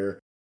the Year.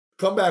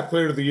 Comeback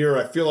Player of the Year,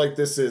 I feel like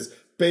this is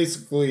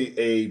basically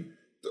a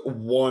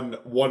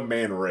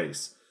one-man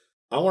race.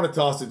 I want to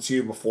toss it to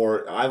you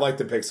before. I like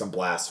to pick some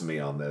blasphemy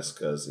on this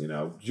because,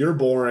 you're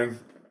boring.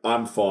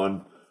 I'm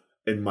fun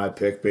in my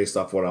pick based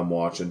off what I'm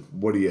watching.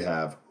 What do you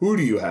have? Who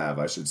do you have,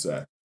 I should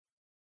say?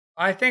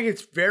 I think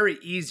it's very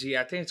easy.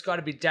 I think it's got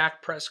to be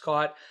Dak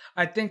Prescott.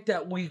 I think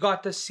that we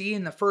got to see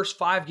in the first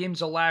 5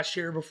 games of last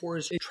year before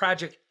his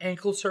tragic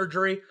ankle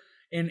surgery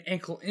and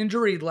ankle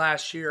injury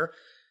last year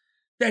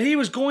that he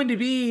was going to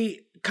be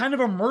kind of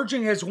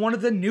emerging as one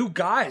of the new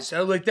guys,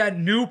 like that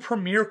new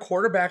premier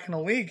quarterback in the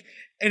league.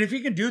 And if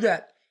he can do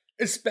that,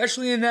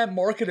 especially in that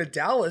market of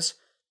Dallas,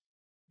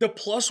 the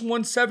plus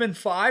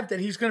 175 that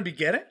he's going to be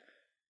getting,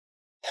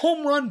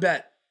 home run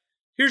bet.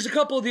 Here's a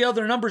couple of the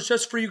other numbers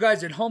just for you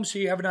guys at home so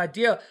you have an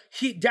idea.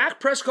 Dak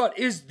Prescott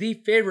is the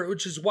favorite,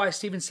 which is why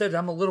Steven said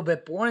I'm a little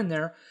bit boring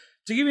there.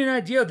 To give you an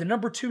idea, the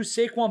number 2,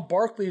 Saquon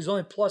Barkley, is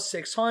only plus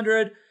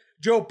 600.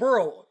 Joe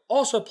Burrow,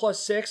 also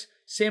plus 6.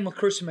 Same with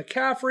Christian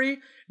McCaffrey.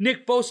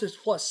 Nick Bosa is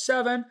plus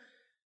 7.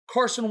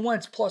 Carson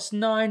Wentz plus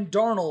 9.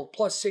 Darnold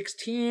plus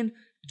 16.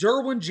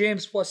 Derwin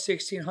James plus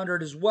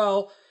 1,600 as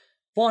well.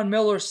 Von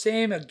Miller,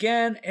 same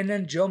again. And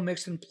then Joe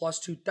Mixon plus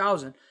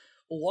 2,000.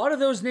 A lot of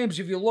those names,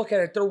 if you look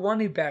at it, they're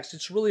running backs.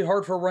 It's really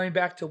hard for a running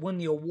back to win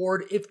the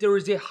award if there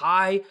is a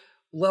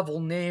high-level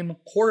name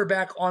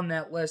quarterback on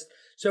that list.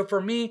 So for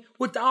me,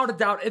 without a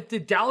doubt, if the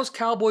Dallas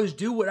Cowboys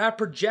do what I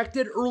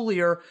projected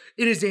earlier,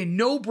 it is a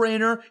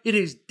no-brainer. It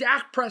is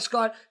Dak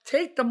Prescott.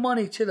 Take the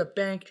money to the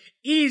bank.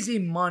 Easy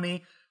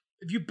money.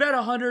 If you bet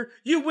 100,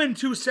 you win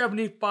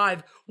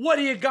 275. What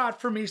do you got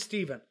for me,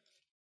 Steven?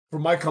 For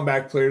my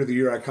Comeback Player of the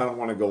Year, I kind of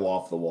want to go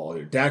off the wall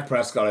here. Dak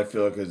Prescott, I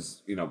feel like,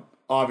 is,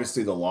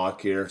 obviously the lock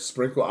here.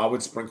 I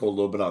would sprinkle a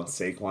little bit on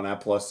Saquon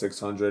at plus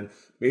 600.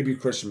 Maybe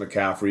Christian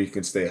McCaffrey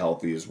can stay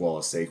healthy as well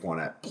as Saquon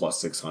at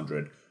plus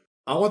 600.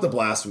 I want the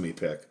blasphemy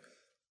pick.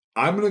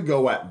 I'm going to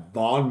go at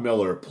Von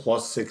Miller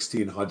plus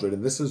 1,600,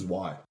 and this is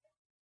why.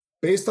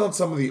 Based on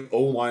some of the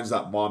O-lines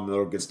that Von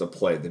Miller gets to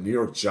play, the New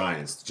York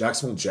Giants, the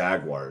Jacksonville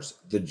Jaguars,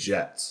 the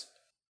Jets,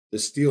 the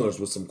Steelers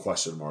with some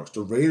question marks,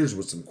 the Raiders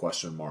with some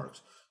question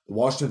marks, the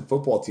Washington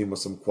football team with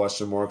some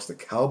question marks, the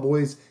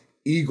Cowboys,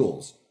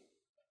 Eagles,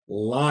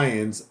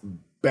 Lions,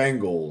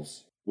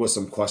 Bengals, with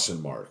some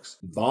question marks.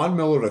 Von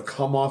Miller to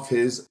come off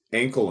his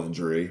ankle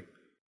injury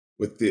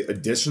with the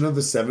addition of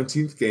the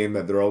 17th game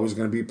that they're always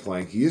going to be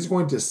playing, he is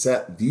going to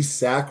set the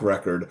sack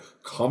record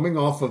coming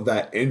off of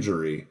that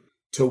injury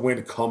to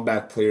win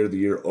comeback player of the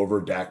year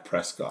over Dak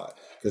Prescott.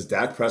 Because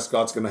Dak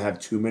Prescott's going to have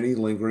too many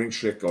lingering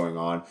shit going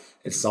on,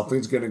 and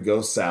something's going to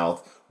go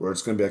south where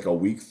it's going to be like a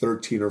week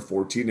 13 or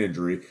 14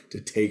 injury to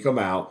take him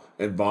out,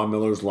 and Von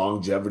Miller's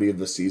longevity of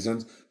the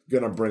season's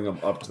going to bring him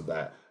up to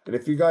that. And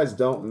if you guys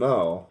don't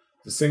know,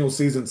 the single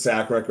season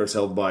sack record is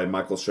held by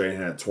Michael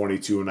Strahan at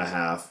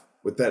 22.5.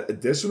 With that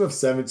addition of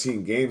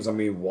 17 games, I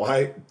mean,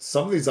 why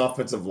some of these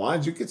offensive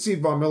lines, you could see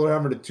Von Miller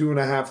having a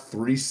 2.5,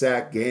 3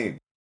 sack game.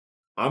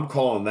 I'm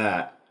calling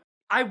that.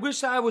 I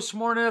wish I was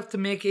smart enough to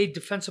make a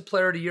defensive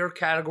player of the year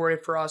category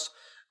for us.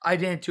 I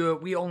didn't do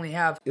it. We only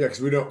have. Yeah,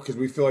 because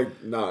we feel like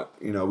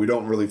we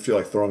don't really feel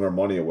like throwing our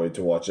money away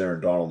to watch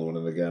Aaron Donald win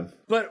it again.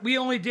 But we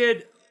only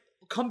did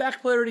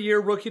comeback player of the year,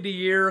 rookie of the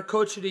year,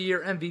 coach of the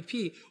year,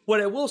 MVP. What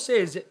I will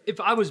say is if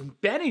I was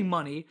betting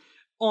money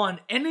on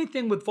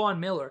anything with Von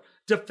Miller,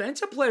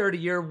 defensive player of the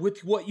year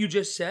with what you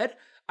just said,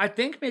 I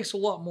think makes a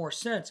lot more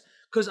sense.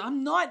 Because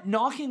I'm not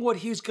knocking what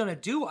he's going to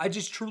do. I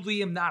just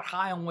truly am not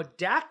high on what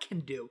Dak can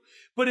do.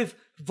 But if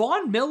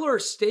Von Miller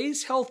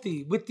stays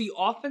healthy with the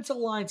offensive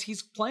lines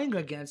he's playing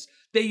against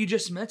that you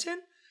just mentioned,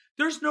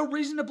 there's no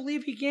reason to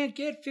believe he can't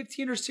get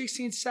 15 or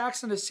 16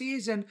 sacks in a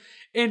season.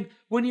 And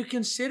when you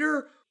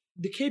consider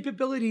the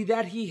capability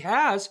that he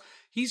has,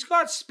 he's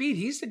got speed.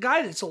 He's the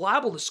guy that's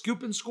liable to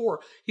scoop and score.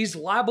 He's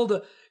liable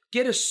to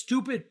get a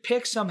stupid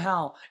pick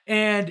somehow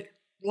and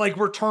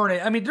return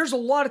it. I mean, there's a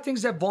lot of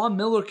things that Von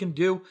Miller can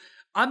do.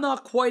 I'm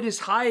not quite as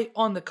high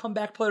on the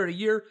comeback player of the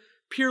year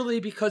purely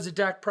because of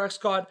Dak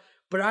Prescott,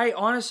 but I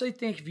honestly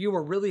think if you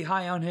were really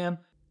high on him,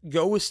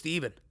 go with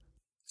Steven.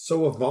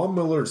 So if Von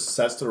Miller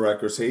sets the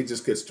record, say he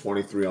just gets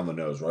 23 on the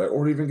nose, right?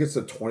 Or even gets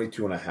to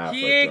 22.5.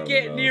 He ain't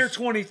getting near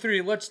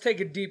 23. Let's take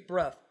a deep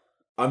breath.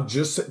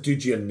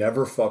 Dude, you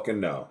never fucking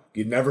know.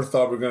 You never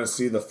thought we were going to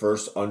see the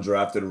first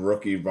undrafted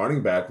rookie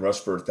running back rush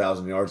for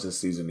 1,000 yards this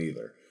season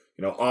either.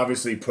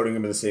 Obviously putting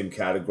him in the same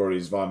category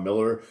as Von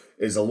Miller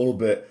is a little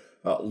bit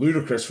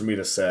ludicrous for me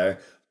to say,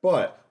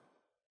 but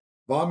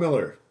Von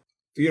Miller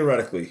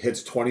theoretically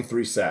hits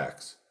 23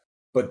 sacks,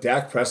 but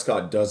Dak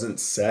Prescott doesn't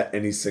set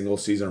any single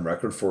season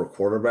record for a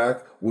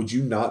quarterback. Would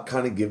you not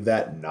kind of give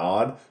that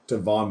nod to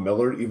Von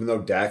Miller, even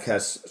though Dak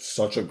has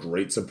such a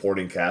great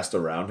supporting cast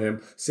around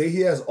him? Say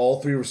he has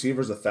all 3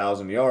 receivers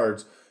 1,000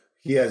 yards,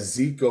 he has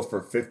Zeke go for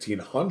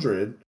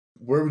 1,500.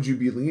 Where would you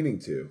be leaning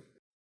to?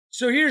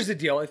 So here's the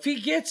deal. If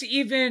he gets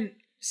even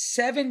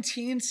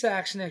 17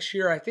 sacks next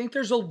year, I think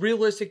there's a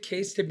realistic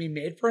case to be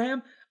made for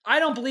him. I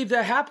don't believe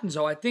that happens,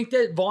 though. I think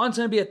that Von's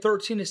going to be a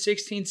 13 to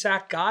 16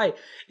 sack guy.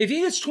 If he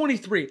gets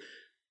 23,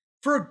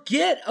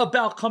 forget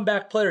about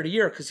comeback player of the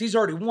year because he's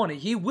already won it.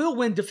 He will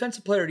win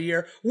defensive player of the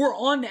year. We're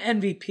on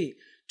MVP.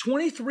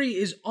 23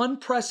 is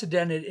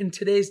unprecedented in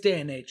today's day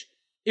and age.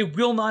 It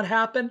will not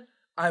happen.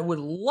 I would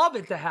love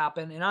it to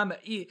happen, and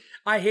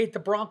I hate the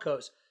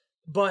Broncos.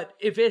 But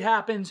if it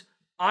happens,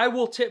 I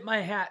will tip my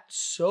hat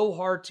so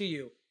hard to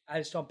you. I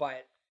just don't buy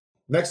it.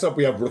 Next up,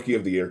 we have Rookie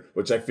of the Year,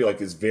 which I feel like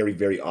is very,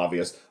 very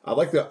obvious. I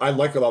like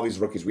a lot of these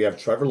rookies. We have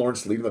Trevor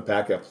Lawrence leading the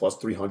pack at plus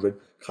 300,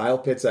 Kyle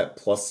Pitts at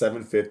plus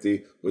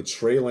 750, with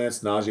Trey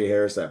Lance, Najee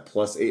Harris at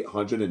plus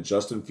 800, and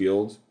Justin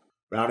Fields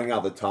rounding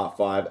out the top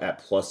 5 at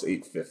plus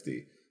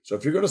 850. So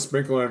if you're going to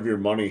sprinkle any of your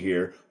money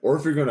here, or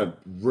if you're going to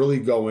really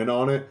go in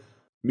on it,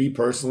 me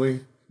personally,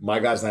 my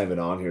guy's not even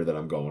on here that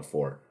I'm going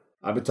for.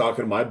 I've been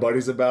talking to my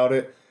buddies about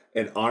it.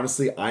 And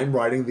honestly, I'm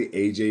riding the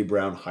A.J.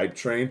 Brown hype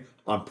train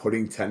on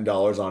putting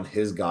 $10 on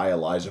his guy,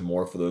 Elijah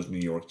Moore, for those New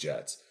York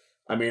Jets.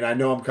 I mean, I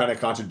know I'm kind of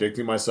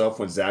contradicting myself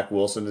when Zach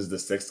Wilson is the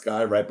 6th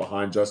guy right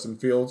behind Justin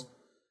Fields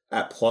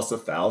at plus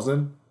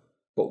 1,000.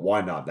 But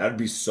why not? That'd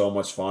be so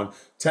much fun.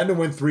 10 to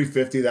win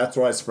 350, that's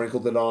where I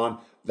sprinkled it on.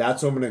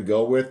 That's what I'm going to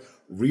go with.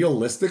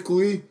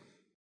 Realistically,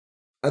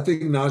 I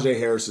think Najee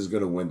Harris is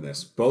going to win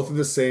this. Both of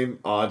the same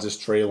odds as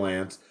Trey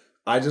Lance.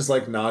 I just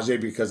like Najee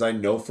because I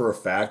know for a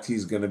fact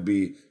he's going to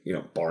be,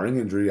 barring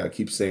injury, I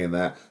keep saying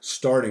that,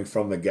 starting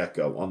from the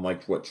get-go,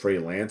 unlike what Trey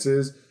Lance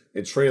is.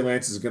 And Trey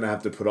Lance is going to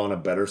have to put on a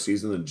better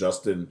season than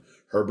Justin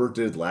Herbert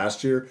did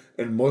last year,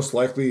 and most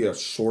likely a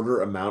shorter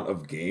amount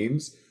of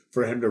games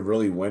for him to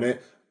really win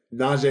it.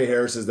 Najee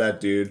Harris is that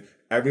dude.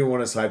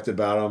 Everyone is hyped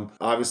about him,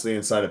 obviously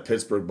inside of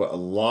Pittsburgh, but a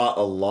lot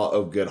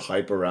of good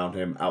hype around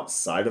him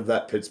outside of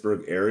that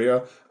Pittsburgh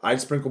area. I'd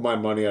sprinkle my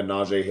money on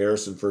Najee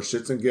Harris, and for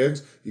shits and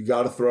gigs, you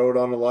got to throw it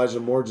on Elijah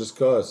Moore just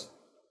cause.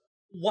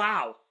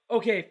 Wow.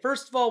 Okay,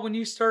 first of all,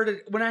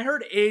 when I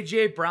heard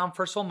A.J. Brown,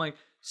 first of all, I'm like,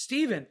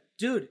 Steven,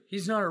 dude,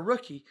 he's not a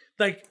rookie.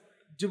 Like,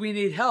 do we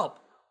need help?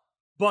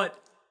 But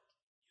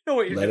you know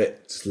what you're doing.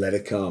 Just let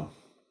it come.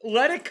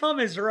 Let it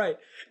come is right.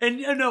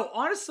 And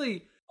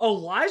honestly,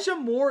 Elijah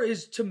Moore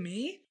is, to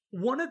me,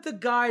 one of the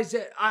guys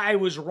that I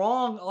was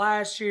wrong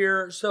last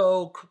year.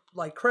 So,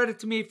 credit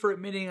to me for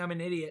admitting I'm an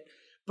idiot.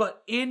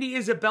 But Andy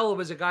Isabella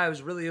was a guy I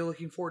was really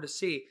looking forward to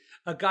see.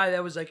 a guy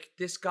that was like,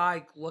 this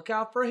guy, look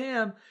out for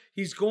him.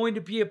 He's going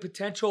to be a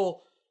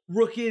potential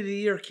rookie of the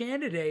year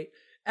candidate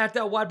at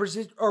that wide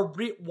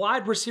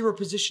receiver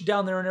position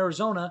down there in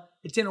Arizona.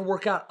 It didn't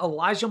work out.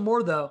 Elijah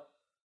Moore, though,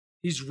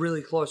 he's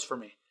really close for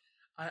me.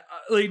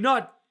 Like,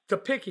 not to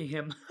picking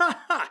him.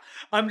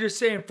 I'm just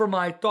saying for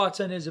my thoughts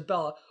on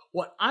Isabella.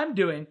 What I'm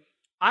doing,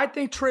 I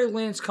think Trey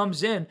Lance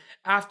comes in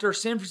after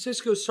San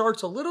Francisco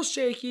starts a little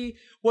shaky,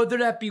 whether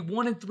that be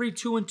 1-3,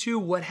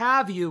 2-2, what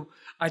have you.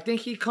 I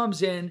think he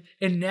comes in,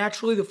 and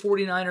naturally the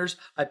 49ers,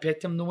 I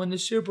picked him to win the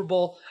Super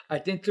Bowl. I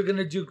think they're going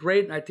to do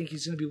great, and I think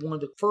he's going to be one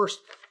of the first.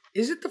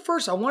 Is it the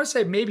first? I want to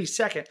say maybe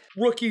second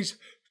rookies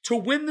to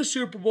win the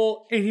Super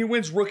Bowl, and he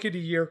wins Rookie of the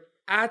Year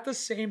at the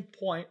same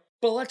point.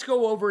 But let's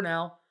go over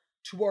now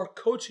to our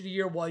Coach of the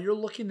Year while you're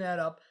looking that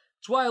up.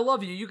 That's why I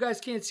love you. You guys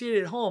can't see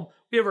it at home.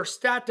 We have our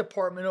stat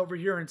department over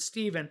here and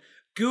Steven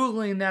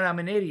Googling that I'm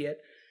an idiot.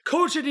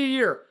 Coach of the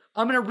Year.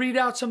 I'm going to read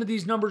out some of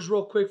these numbers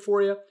real quick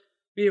for you.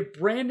 We have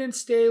Brandon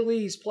Staley.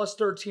 He's plus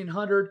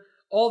 1,300.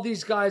 All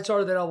these guys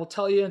are that I will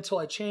tell you until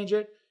I change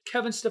it.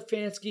 Kevin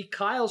Stefanski,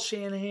 Kyle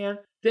Shanahan.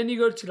 Then you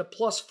go to the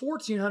plus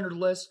 1,400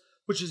 list,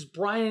 which is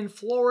Brian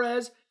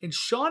Flores and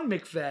Sean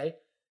McVay.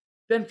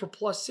 Then for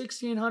plus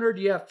 1,600,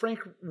 you have Frank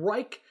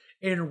Reich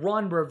and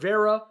Ron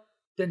Rivera.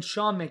 Then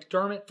Sean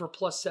McDermott for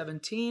plus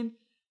 17.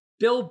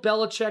 Bill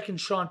Belichick and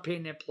Sean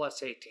Payton at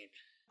plus 18.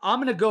 I'm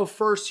going to go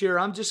first here.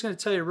 I'm just going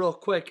to tell you real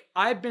quick.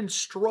 I've been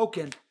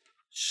stroking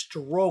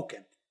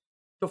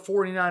the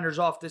 49ers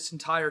off this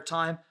entire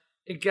time.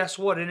 And guess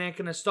what? It ain't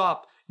going to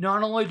stop.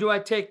 Not only do I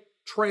take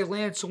Trey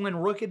Lance to win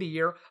Rookie of the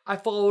Year, I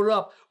followed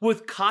up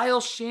with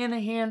Kyle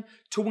Shanahan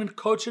to win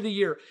Coach of the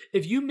Year.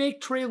 If you make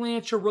Trey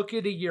Lance your Rookie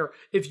of the Year,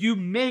 if you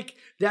make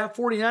that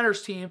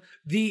 49ers team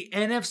the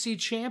NFC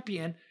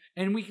champion,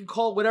 and we can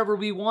call it whatever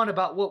we want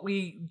about what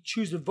we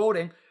choose in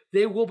voting,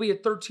 they will be a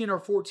 13 or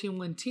 14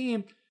 win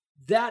team.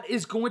 That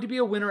is going to be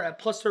a winner at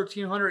plus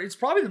 1,300. It's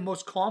probably the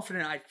most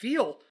confident I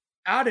feel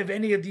out of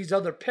any of these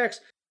other picks.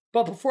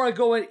 But before I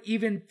go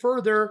even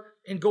further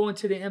and go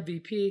into the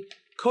MVP,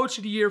 Coach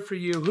of the Year for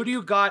you, who do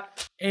you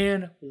got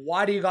and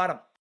why do you got him?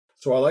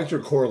 So I like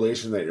your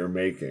correlation that you're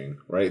making,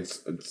 right?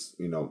 It's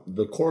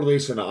the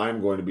correlation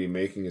I'm going to be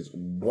making is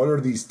what are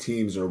these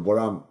teams or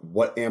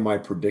what am I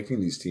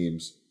predicting these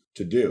teams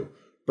to do?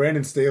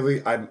 Brandon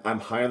Staley, I'm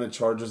high on the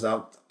Chargers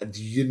out.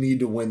 Do you need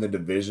to win the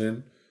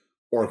division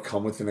or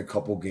come within a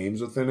couple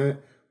games within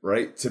it,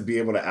 right? To be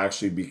able to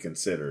actually be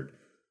considered.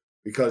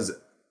 Because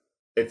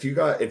if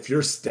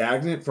you're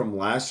stagnant from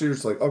last year,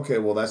 it's like, okay,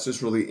 well, that's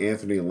just really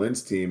Anthony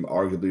Lynn's team,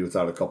 arguably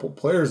without a couple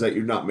players that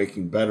you're not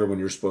making better when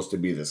you're supposed to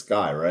be this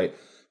guy, right?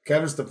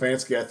 Kevin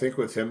Stefanski, I think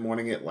with him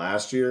winning it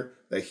last year,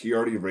 that he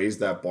already raised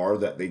that bar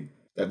that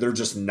they're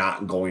just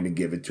not going to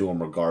give it to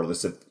him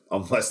regardless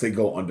unless they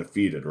go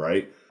undefeated,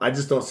 right? I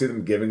just don't see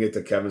them giving it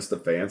to Kevin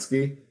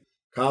Stefanski.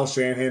 Kyle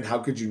Shanahan, how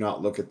could you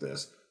not look at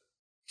this?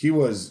 He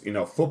was,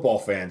 football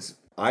fans,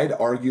 I'd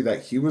argue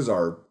that he was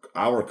our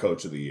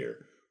Coach of the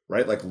Year,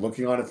 right? Like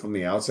looking on it from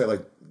the outside,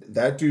 like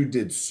that dude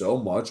did so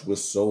much with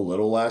so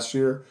little last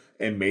year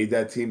and made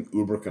that team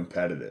uber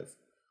competitive.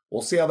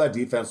 We'll see how that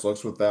defense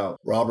looks without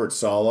Robert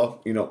Saleh,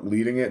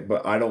 leading it,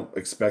 but I don't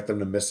expect them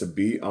to miss a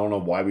beat. I don't know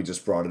why we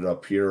just brought it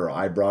up here, or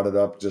I brought it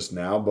up just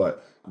now,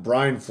 but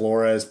Brian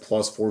Flores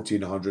plus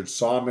 1,400.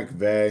 Sean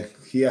McVay,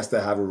 he has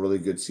to have a really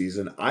good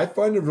season. I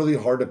find it really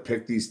hard to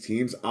pick these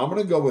teams. I'm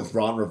going to go with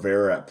Ron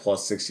Rivera at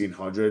plus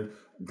 1,600.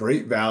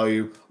 Great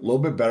value, a little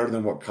bit better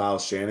than what Kyle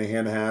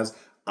Shanahan has.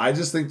 I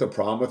just think the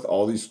problem with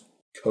all these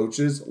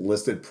coaches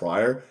listed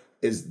prior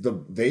is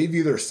they've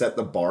either set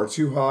the bar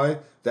too high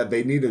that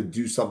they need to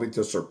do something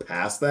to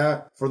surpass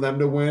that for them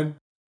to win,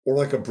 or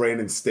like a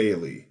Brandon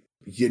Staley,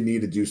 you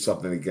need to do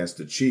something against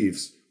the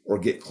Chiefs or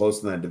get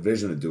close in that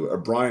division to do it. Or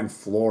Brian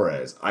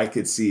Flores, I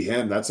could see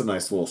him. That's a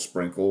nice little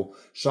sprinkle.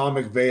 Sean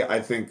McVay, I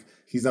think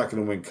he's not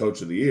going to win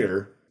Coach of the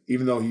Year,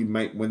 even though he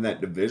might win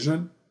that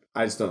division.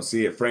 I just don't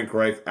see it. Frank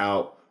Reich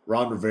out.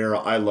 Ron Rivera,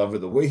 I love it.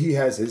 The way he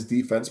has his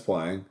defense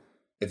playing,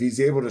 if he's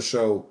able to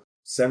show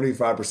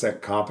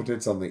 75%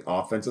 competence on the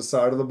offensive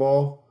side of the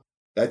ball,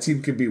 that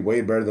team could be way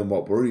better than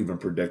what we're even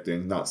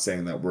predicting. Not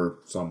saying that we're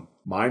some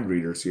mind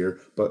readers here,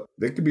 but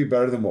they could be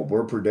better than what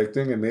we're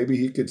predicting, and maybe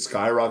he could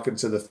skyrocket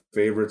to the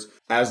favorites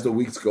as the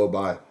weeks go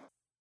by.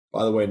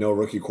 By the way, no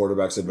rookie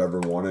quarterbacks have ever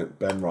won it.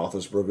 Ben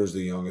Roethlisberger's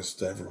the youngest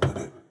to ever win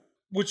it.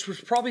 Which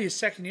was probably his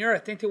second year. I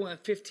think they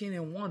went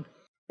 15-1.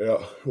 Yeah,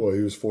 well,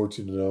 he was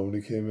 14-0 when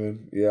he came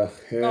in. Yeah.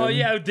 Oh,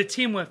 yeah, the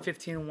team went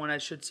 15-1, I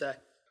should say.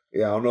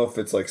 Yeah, I don't know if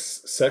it's like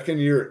second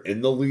year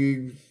in the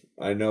league.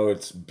 I know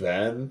it's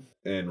Ben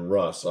and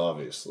Russ,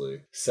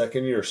 obviously.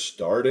 Second year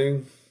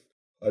starting.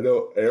 I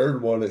know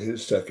Aaron won it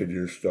his second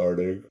year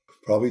starting.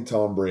 Probably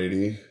Tom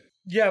Brady.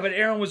 Yeah, but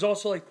Aaron was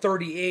also like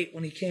 38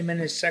 when he came in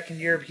his second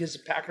year because the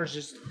Packers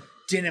just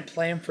didn't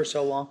play him for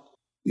so long.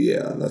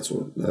 Yeah, that's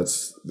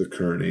the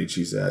current age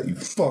he's at. You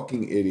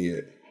fucking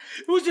idiot.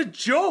 It was a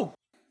joke.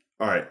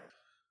 All right.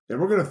 And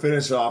we're going to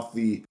finish off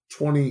the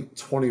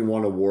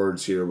 2021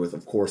 awards here with,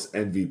 of course,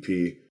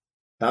 MVP.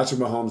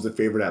 Patrick Mahomes, the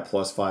favorite at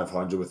plus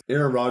 500, with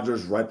Aaron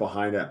Rodgers right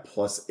behind at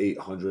plus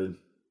 800.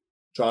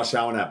 Josh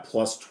Allen at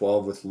plus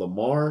 12 with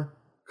Lamar,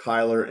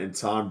 Kyler, and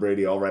Tom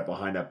Brady all right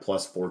behind at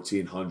plus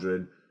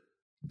 1,400.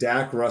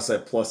 Dak Russ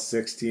at plus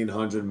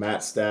 1,600.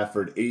 Matt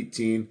Stafford,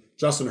 18.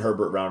 Justin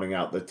Herbert rounding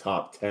out the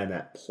top 10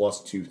 at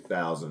plus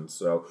 2,000.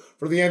 So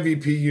for the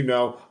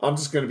MVP, I'm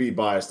just going to be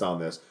biased on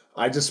this.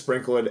 I just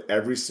sprinkle it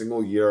every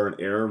single year on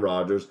Aaron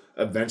Rodgers.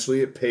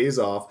 Eventually it pays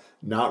off.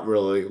 Not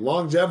really.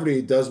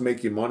 Longevity does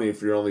make you money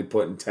if you're only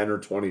putting 10 or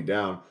 20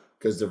 down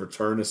because the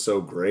return is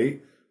so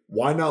great.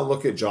 Why not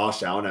look at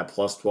Josh Allen at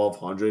plus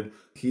 1,200?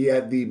 He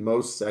had the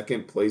most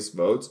second place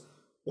votes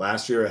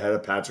last year ahead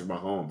of Patrick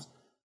Mahomes.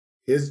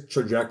 His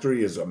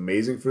trajectory is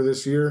amazing for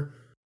this year.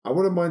 I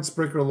wouldn't mind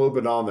sprinkling a little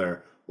bit on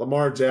there.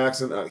 Lamar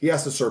Jackson, he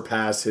has to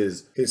surpass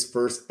his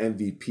first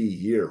MVP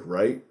year,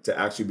 right? To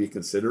actually be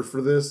considered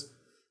for this.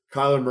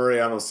 Kyler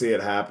Murray, I don't see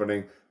it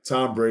happening.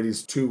 Tom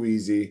Brady's too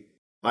easy.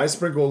 I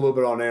sprinkle a little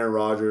bit on Aaron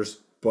Rodgers,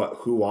 but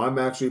who I'm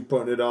actually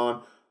putting it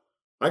on,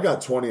 I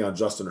got 20 on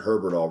Justin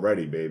Herbert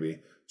already, baby.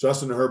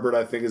 Justin Herbert,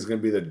 I think, is going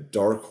to be the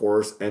dark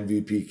horse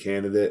MVP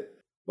candidate.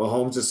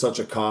 Mahomes is such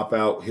a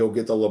cop-out. He'll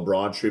get the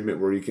LeBron treatment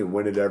where he can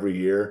win it every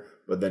year,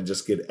 but then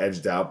just get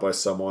edged out by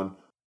someone.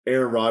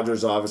 Aaron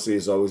Rodgers, obviously,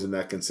 is always in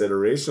that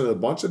consideration. A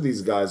bunch of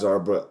these guys are,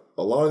 but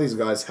a lot of these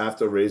guys have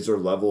to raise their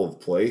level of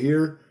play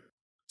here.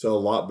 So a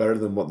lot better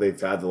than what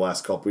they've had the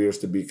last couple years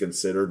to be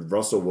considered.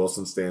 Russell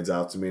Wilson stands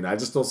out to me, and I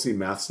just don't see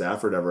Matt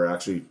Stafford ever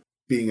actually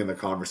being in the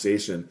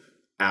conversation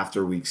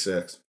after week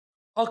 6.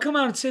 I'll come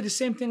out and say the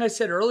same thing I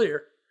said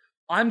earlier.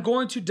 I'm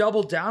going to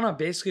double down on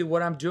basically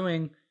what I'm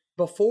doing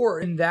before,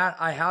 in that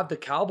I have the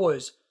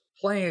Cowboys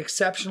playing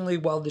exceptionally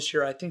well this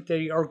year. I think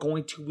they are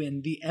going to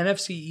win the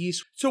NFC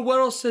East. So what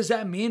else does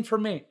that mean for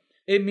me?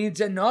 It means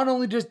that not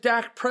only does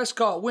Dak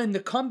Prescott win the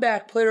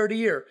comeback player of the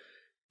year,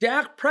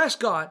 Dak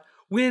Prescott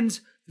wins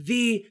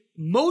the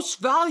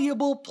most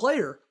valuable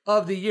player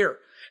of the year.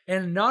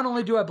 And not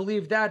only do I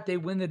believe that they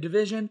win the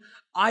division,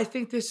 I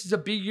think this is a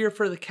big year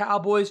for the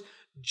Cowboys,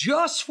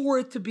 just for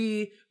it to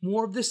be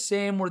more of the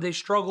same where they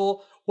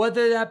struggle,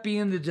 whether that be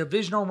in the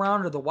divisional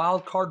round or the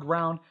wild card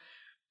round.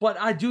 But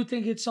I do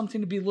think it's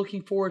something to be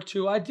looking forward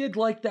to. I did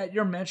like that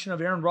your mention of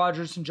Aaron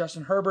Rodgers and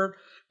Justin Herbert.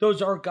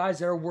 Those are guys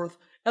that are worth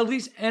at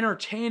least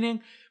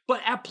entertaining.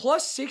 But at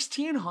plus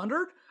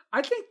 1,600,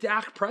 I think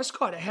Dak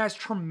Prescott has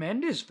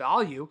tremendous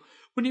value.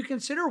 When you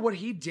consider what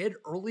he did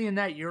early in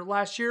that year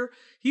last year,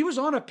 he was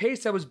on a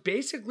pace that was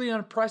basically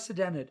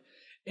unprecedented.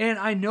 And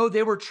I know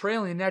they were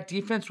trailing. That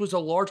defense was a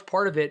large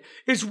part of it.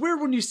 It's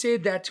weird when you say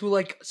that to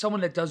like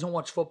someone that doesn't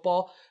watch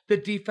football. The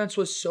defense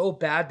was so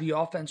bad, the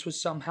offense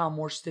was somehow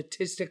more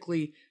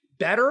statistically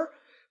better.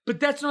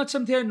 But that's not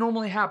something that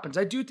normally happens.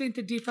 I do think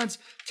the defense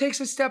takes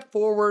a step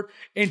forward,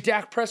 and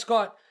Dak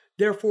Prescott,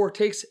 therefore,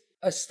 takes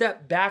a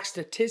step back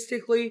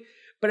statistically.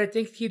 But I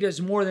think he does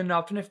more than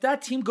enough. And if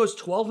that team goes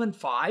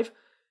 12-5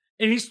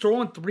 and he's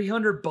throwing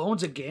 300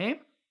 bones a game,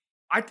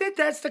 I think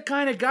that's the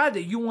kind of guy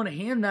that you want to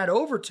hand that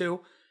over to.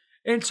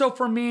 And so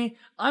for me,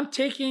 I'm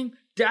taking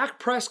Dak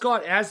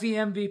Prescott as the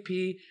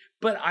MVP,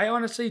 but I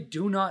honestly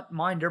do not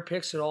mind their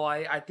picks at all.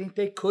 I think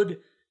they could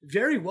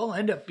very well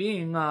end up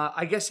being,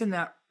 I guess, in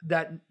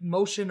that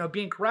motion of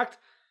being correct.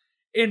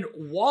 And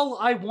while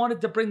I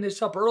wanted to bring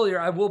this up earlier,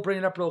 I will bring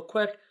it up real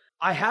quick.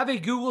 I have a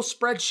Google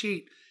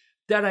spreadsheet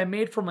that I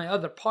made for my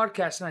other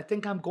podcast, and I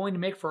think I'm going to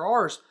make for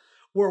ours,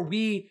 where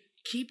we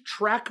keep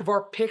track of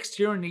our picks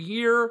during the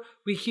year.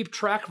 We keep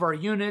track of our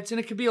units, and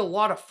it can be a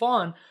lot of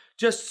fun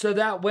just so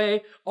that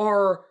way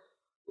our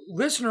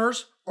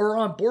listeners are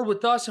on board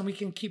with us and we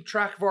can keep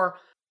track of our,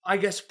 I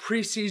guess,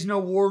 preseason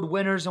award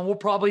winners.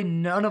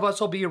 And none of us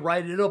will be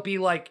right. It'll be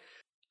like,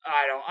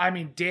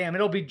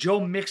 it'll be Joe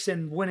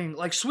Mixon winning,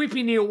 like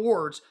sweeping the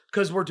awards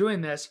because we're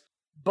doing this.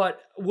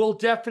 But we'll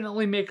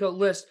definitely make a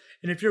list.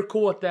 And if you're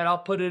cool with that, I'll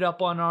put it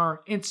up on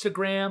our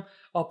Instagram,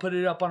 I'll put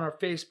it up on our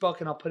Facebook,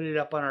 and I'll put it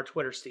up on our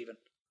Twitter, Steven.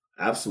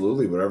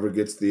 Absolutely. Whatever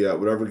gets the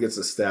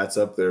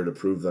stats up there to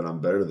prove that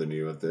I'm better than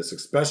you at this,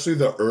 especially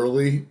the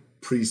early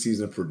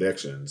preseason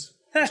predictions,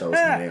 which I was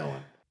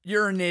nailing.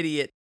 You're an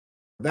idiot.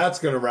 That's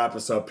going to wrap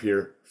us up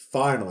here,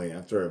 finally,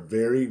 after a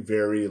very,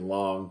 very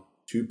long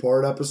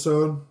two-part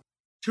episode.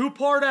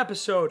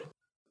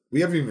 We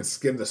haven't even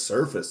skimmed the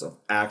surface of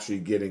actually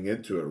getting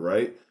into it,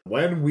 right?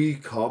 When we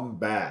come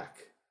back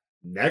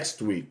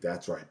next week,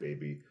 that's right,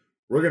 baby,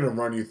 we're going to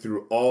run you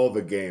through all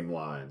the game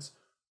lines.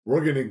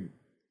 We're going to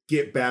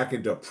get back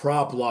into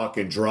prop lock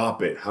and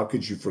drop it. How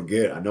could you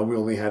forget? I know we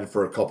only had it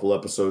for a couple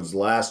episodes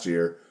last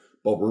year,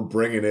 but we're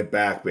bringing it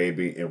back,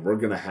 baby, and we're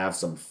going to have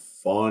some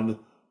fun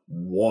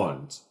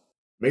ones.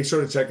 Make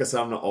sure to check us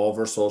out on all of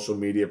our social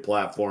media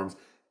platforms.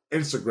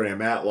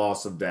 Instagram at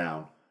Loss of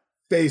Down.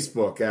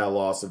 Facebook at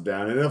Loss of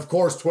Down. And of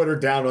course, Twitter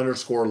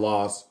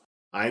down_loss.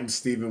 I'm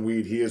Stephen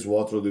Weed. He is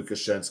Walter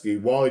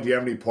Lukashensky. Wally, do you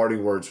have any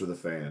parting words for the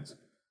fans?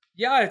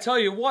 Yeah, I tell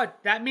you what,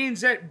 that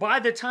means that by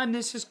the time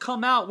this has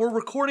come out, we're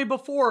recording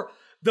before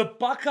the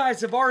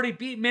Buckeyes have already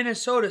beat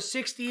Minnesota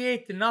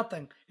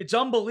 68-0. It's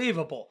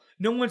unbelievable.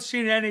 No one's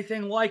seen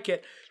anything like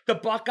it. The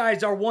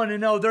Buckeyes are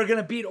 1-0. They're going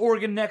to beat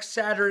Oregon next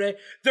Saturday.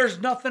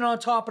 There's nothing on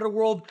top of the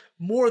world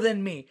more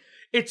than me.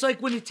 It's like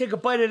when you take a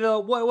bite of the,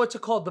 what's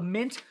it called? The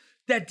mint?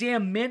 That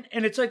damn mint.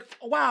 And it's like,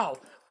 wow.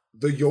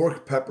 The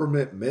York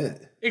Peppermint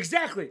Mint.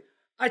 Exactly.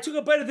 I took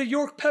a bite of the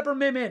York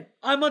Peppermint Mint.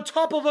 I'm on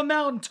top of a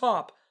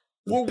mountaintop.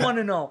 We're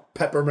 1-0.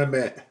 Peppermint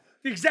Mint.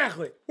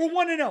 Exactly. We're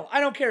 1-0. I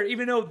don't care,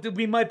 even though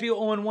we might be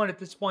 0-1 at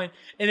this point.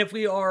 And if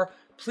we are,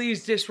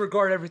 please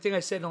disregard everything I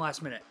said in the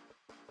last minute.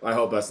 I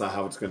hope that's not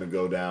how it's going to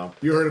go down.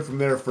 You heard it from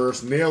there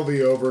first. Nail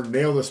the over,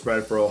 nail the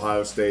spread for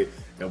Ohio State,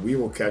 and we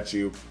will catch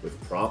you with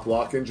Prop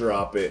Lock and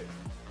Drop It.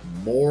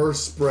 More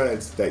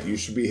spreads that you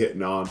should be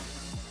hitting on,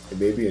 and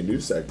maybe a new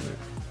segment.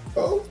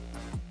 Oh.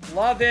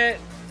 Love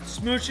it.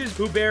 Smooches,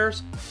 Boo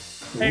Bears.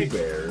 Boo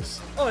Bears.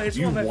 Oh, it's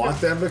Do you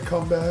want them to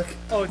come back?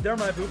 Oh, they're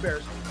my Boo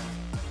Bears.